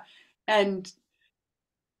Canada. And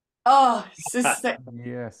oh, it's just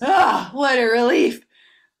Yes. what a relief.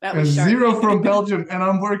 That and was sharp. 0 from Belgium, and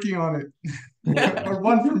I'm working on it. Or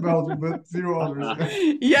 1 from Belgium, but 0 others.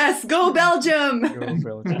 Yes, go Belgium!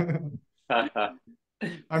 Go Belgium.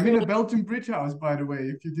 I'm in a Belgian bridge house, by the way,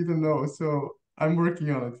 if you didn't know. So I'm working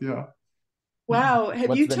on it. Yeah. Wow, have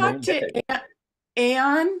What's you the talked name? to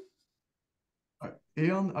Aeon?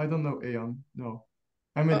 Aeon? I don't know Aeon. No.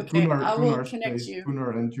 I met Okay, I will Gunnar's connect place. you.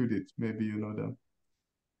 Gunnar and Judith. Maybe you know them.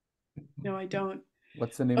 No, I don't.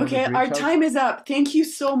 What's the name of the Okay, bridge our house? time is up. Thank you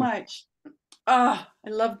so much. Ah, I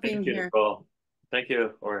love being Thank you, here. Nicole. Thank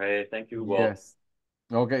you, Jorge. Thank you, Walt. Yes.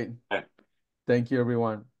 Okay. Okay. Thank you,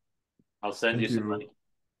 everyone. I'll send Thank you some you. money.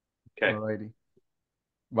 Okay. Alrighty.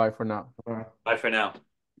 Bye for now. Bye. Bye for now.